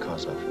happened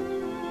because of it.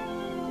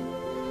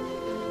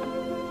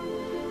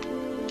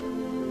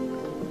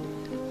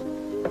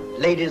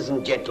 Ladies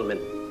and gentlemen,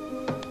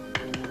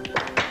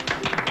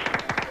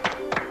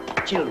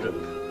 children,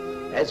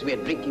 as we're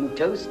drinking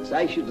toasts,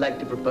 I should like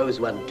to propose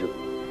one too.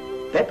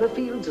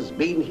 Pepperfields has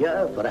been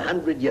here for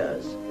 100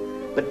 years,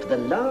 but for the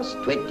last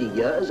 20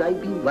 years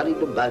I've been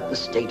worried about the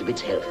state of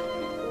its health.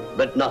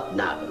 But not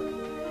now.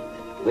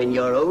 When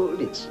you're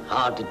old, it's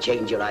hard to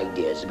change your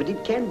ideas, but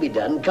it can be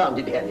done, can't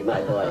it, Harry,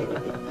 my boy?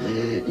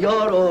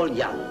 You're all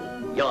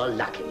young, you're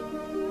lucky,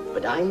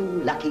 but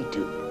I'm lucky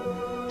too.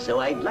 So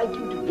I'd like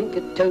you to drink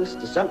a toast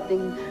to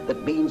something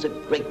that means a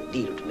great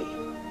deal to me.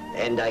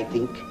 And I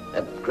think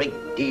a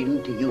great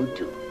deal to you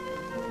too.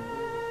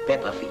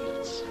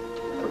 Pepperfields.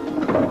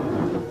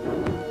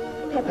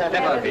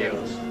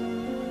 Pepperfields.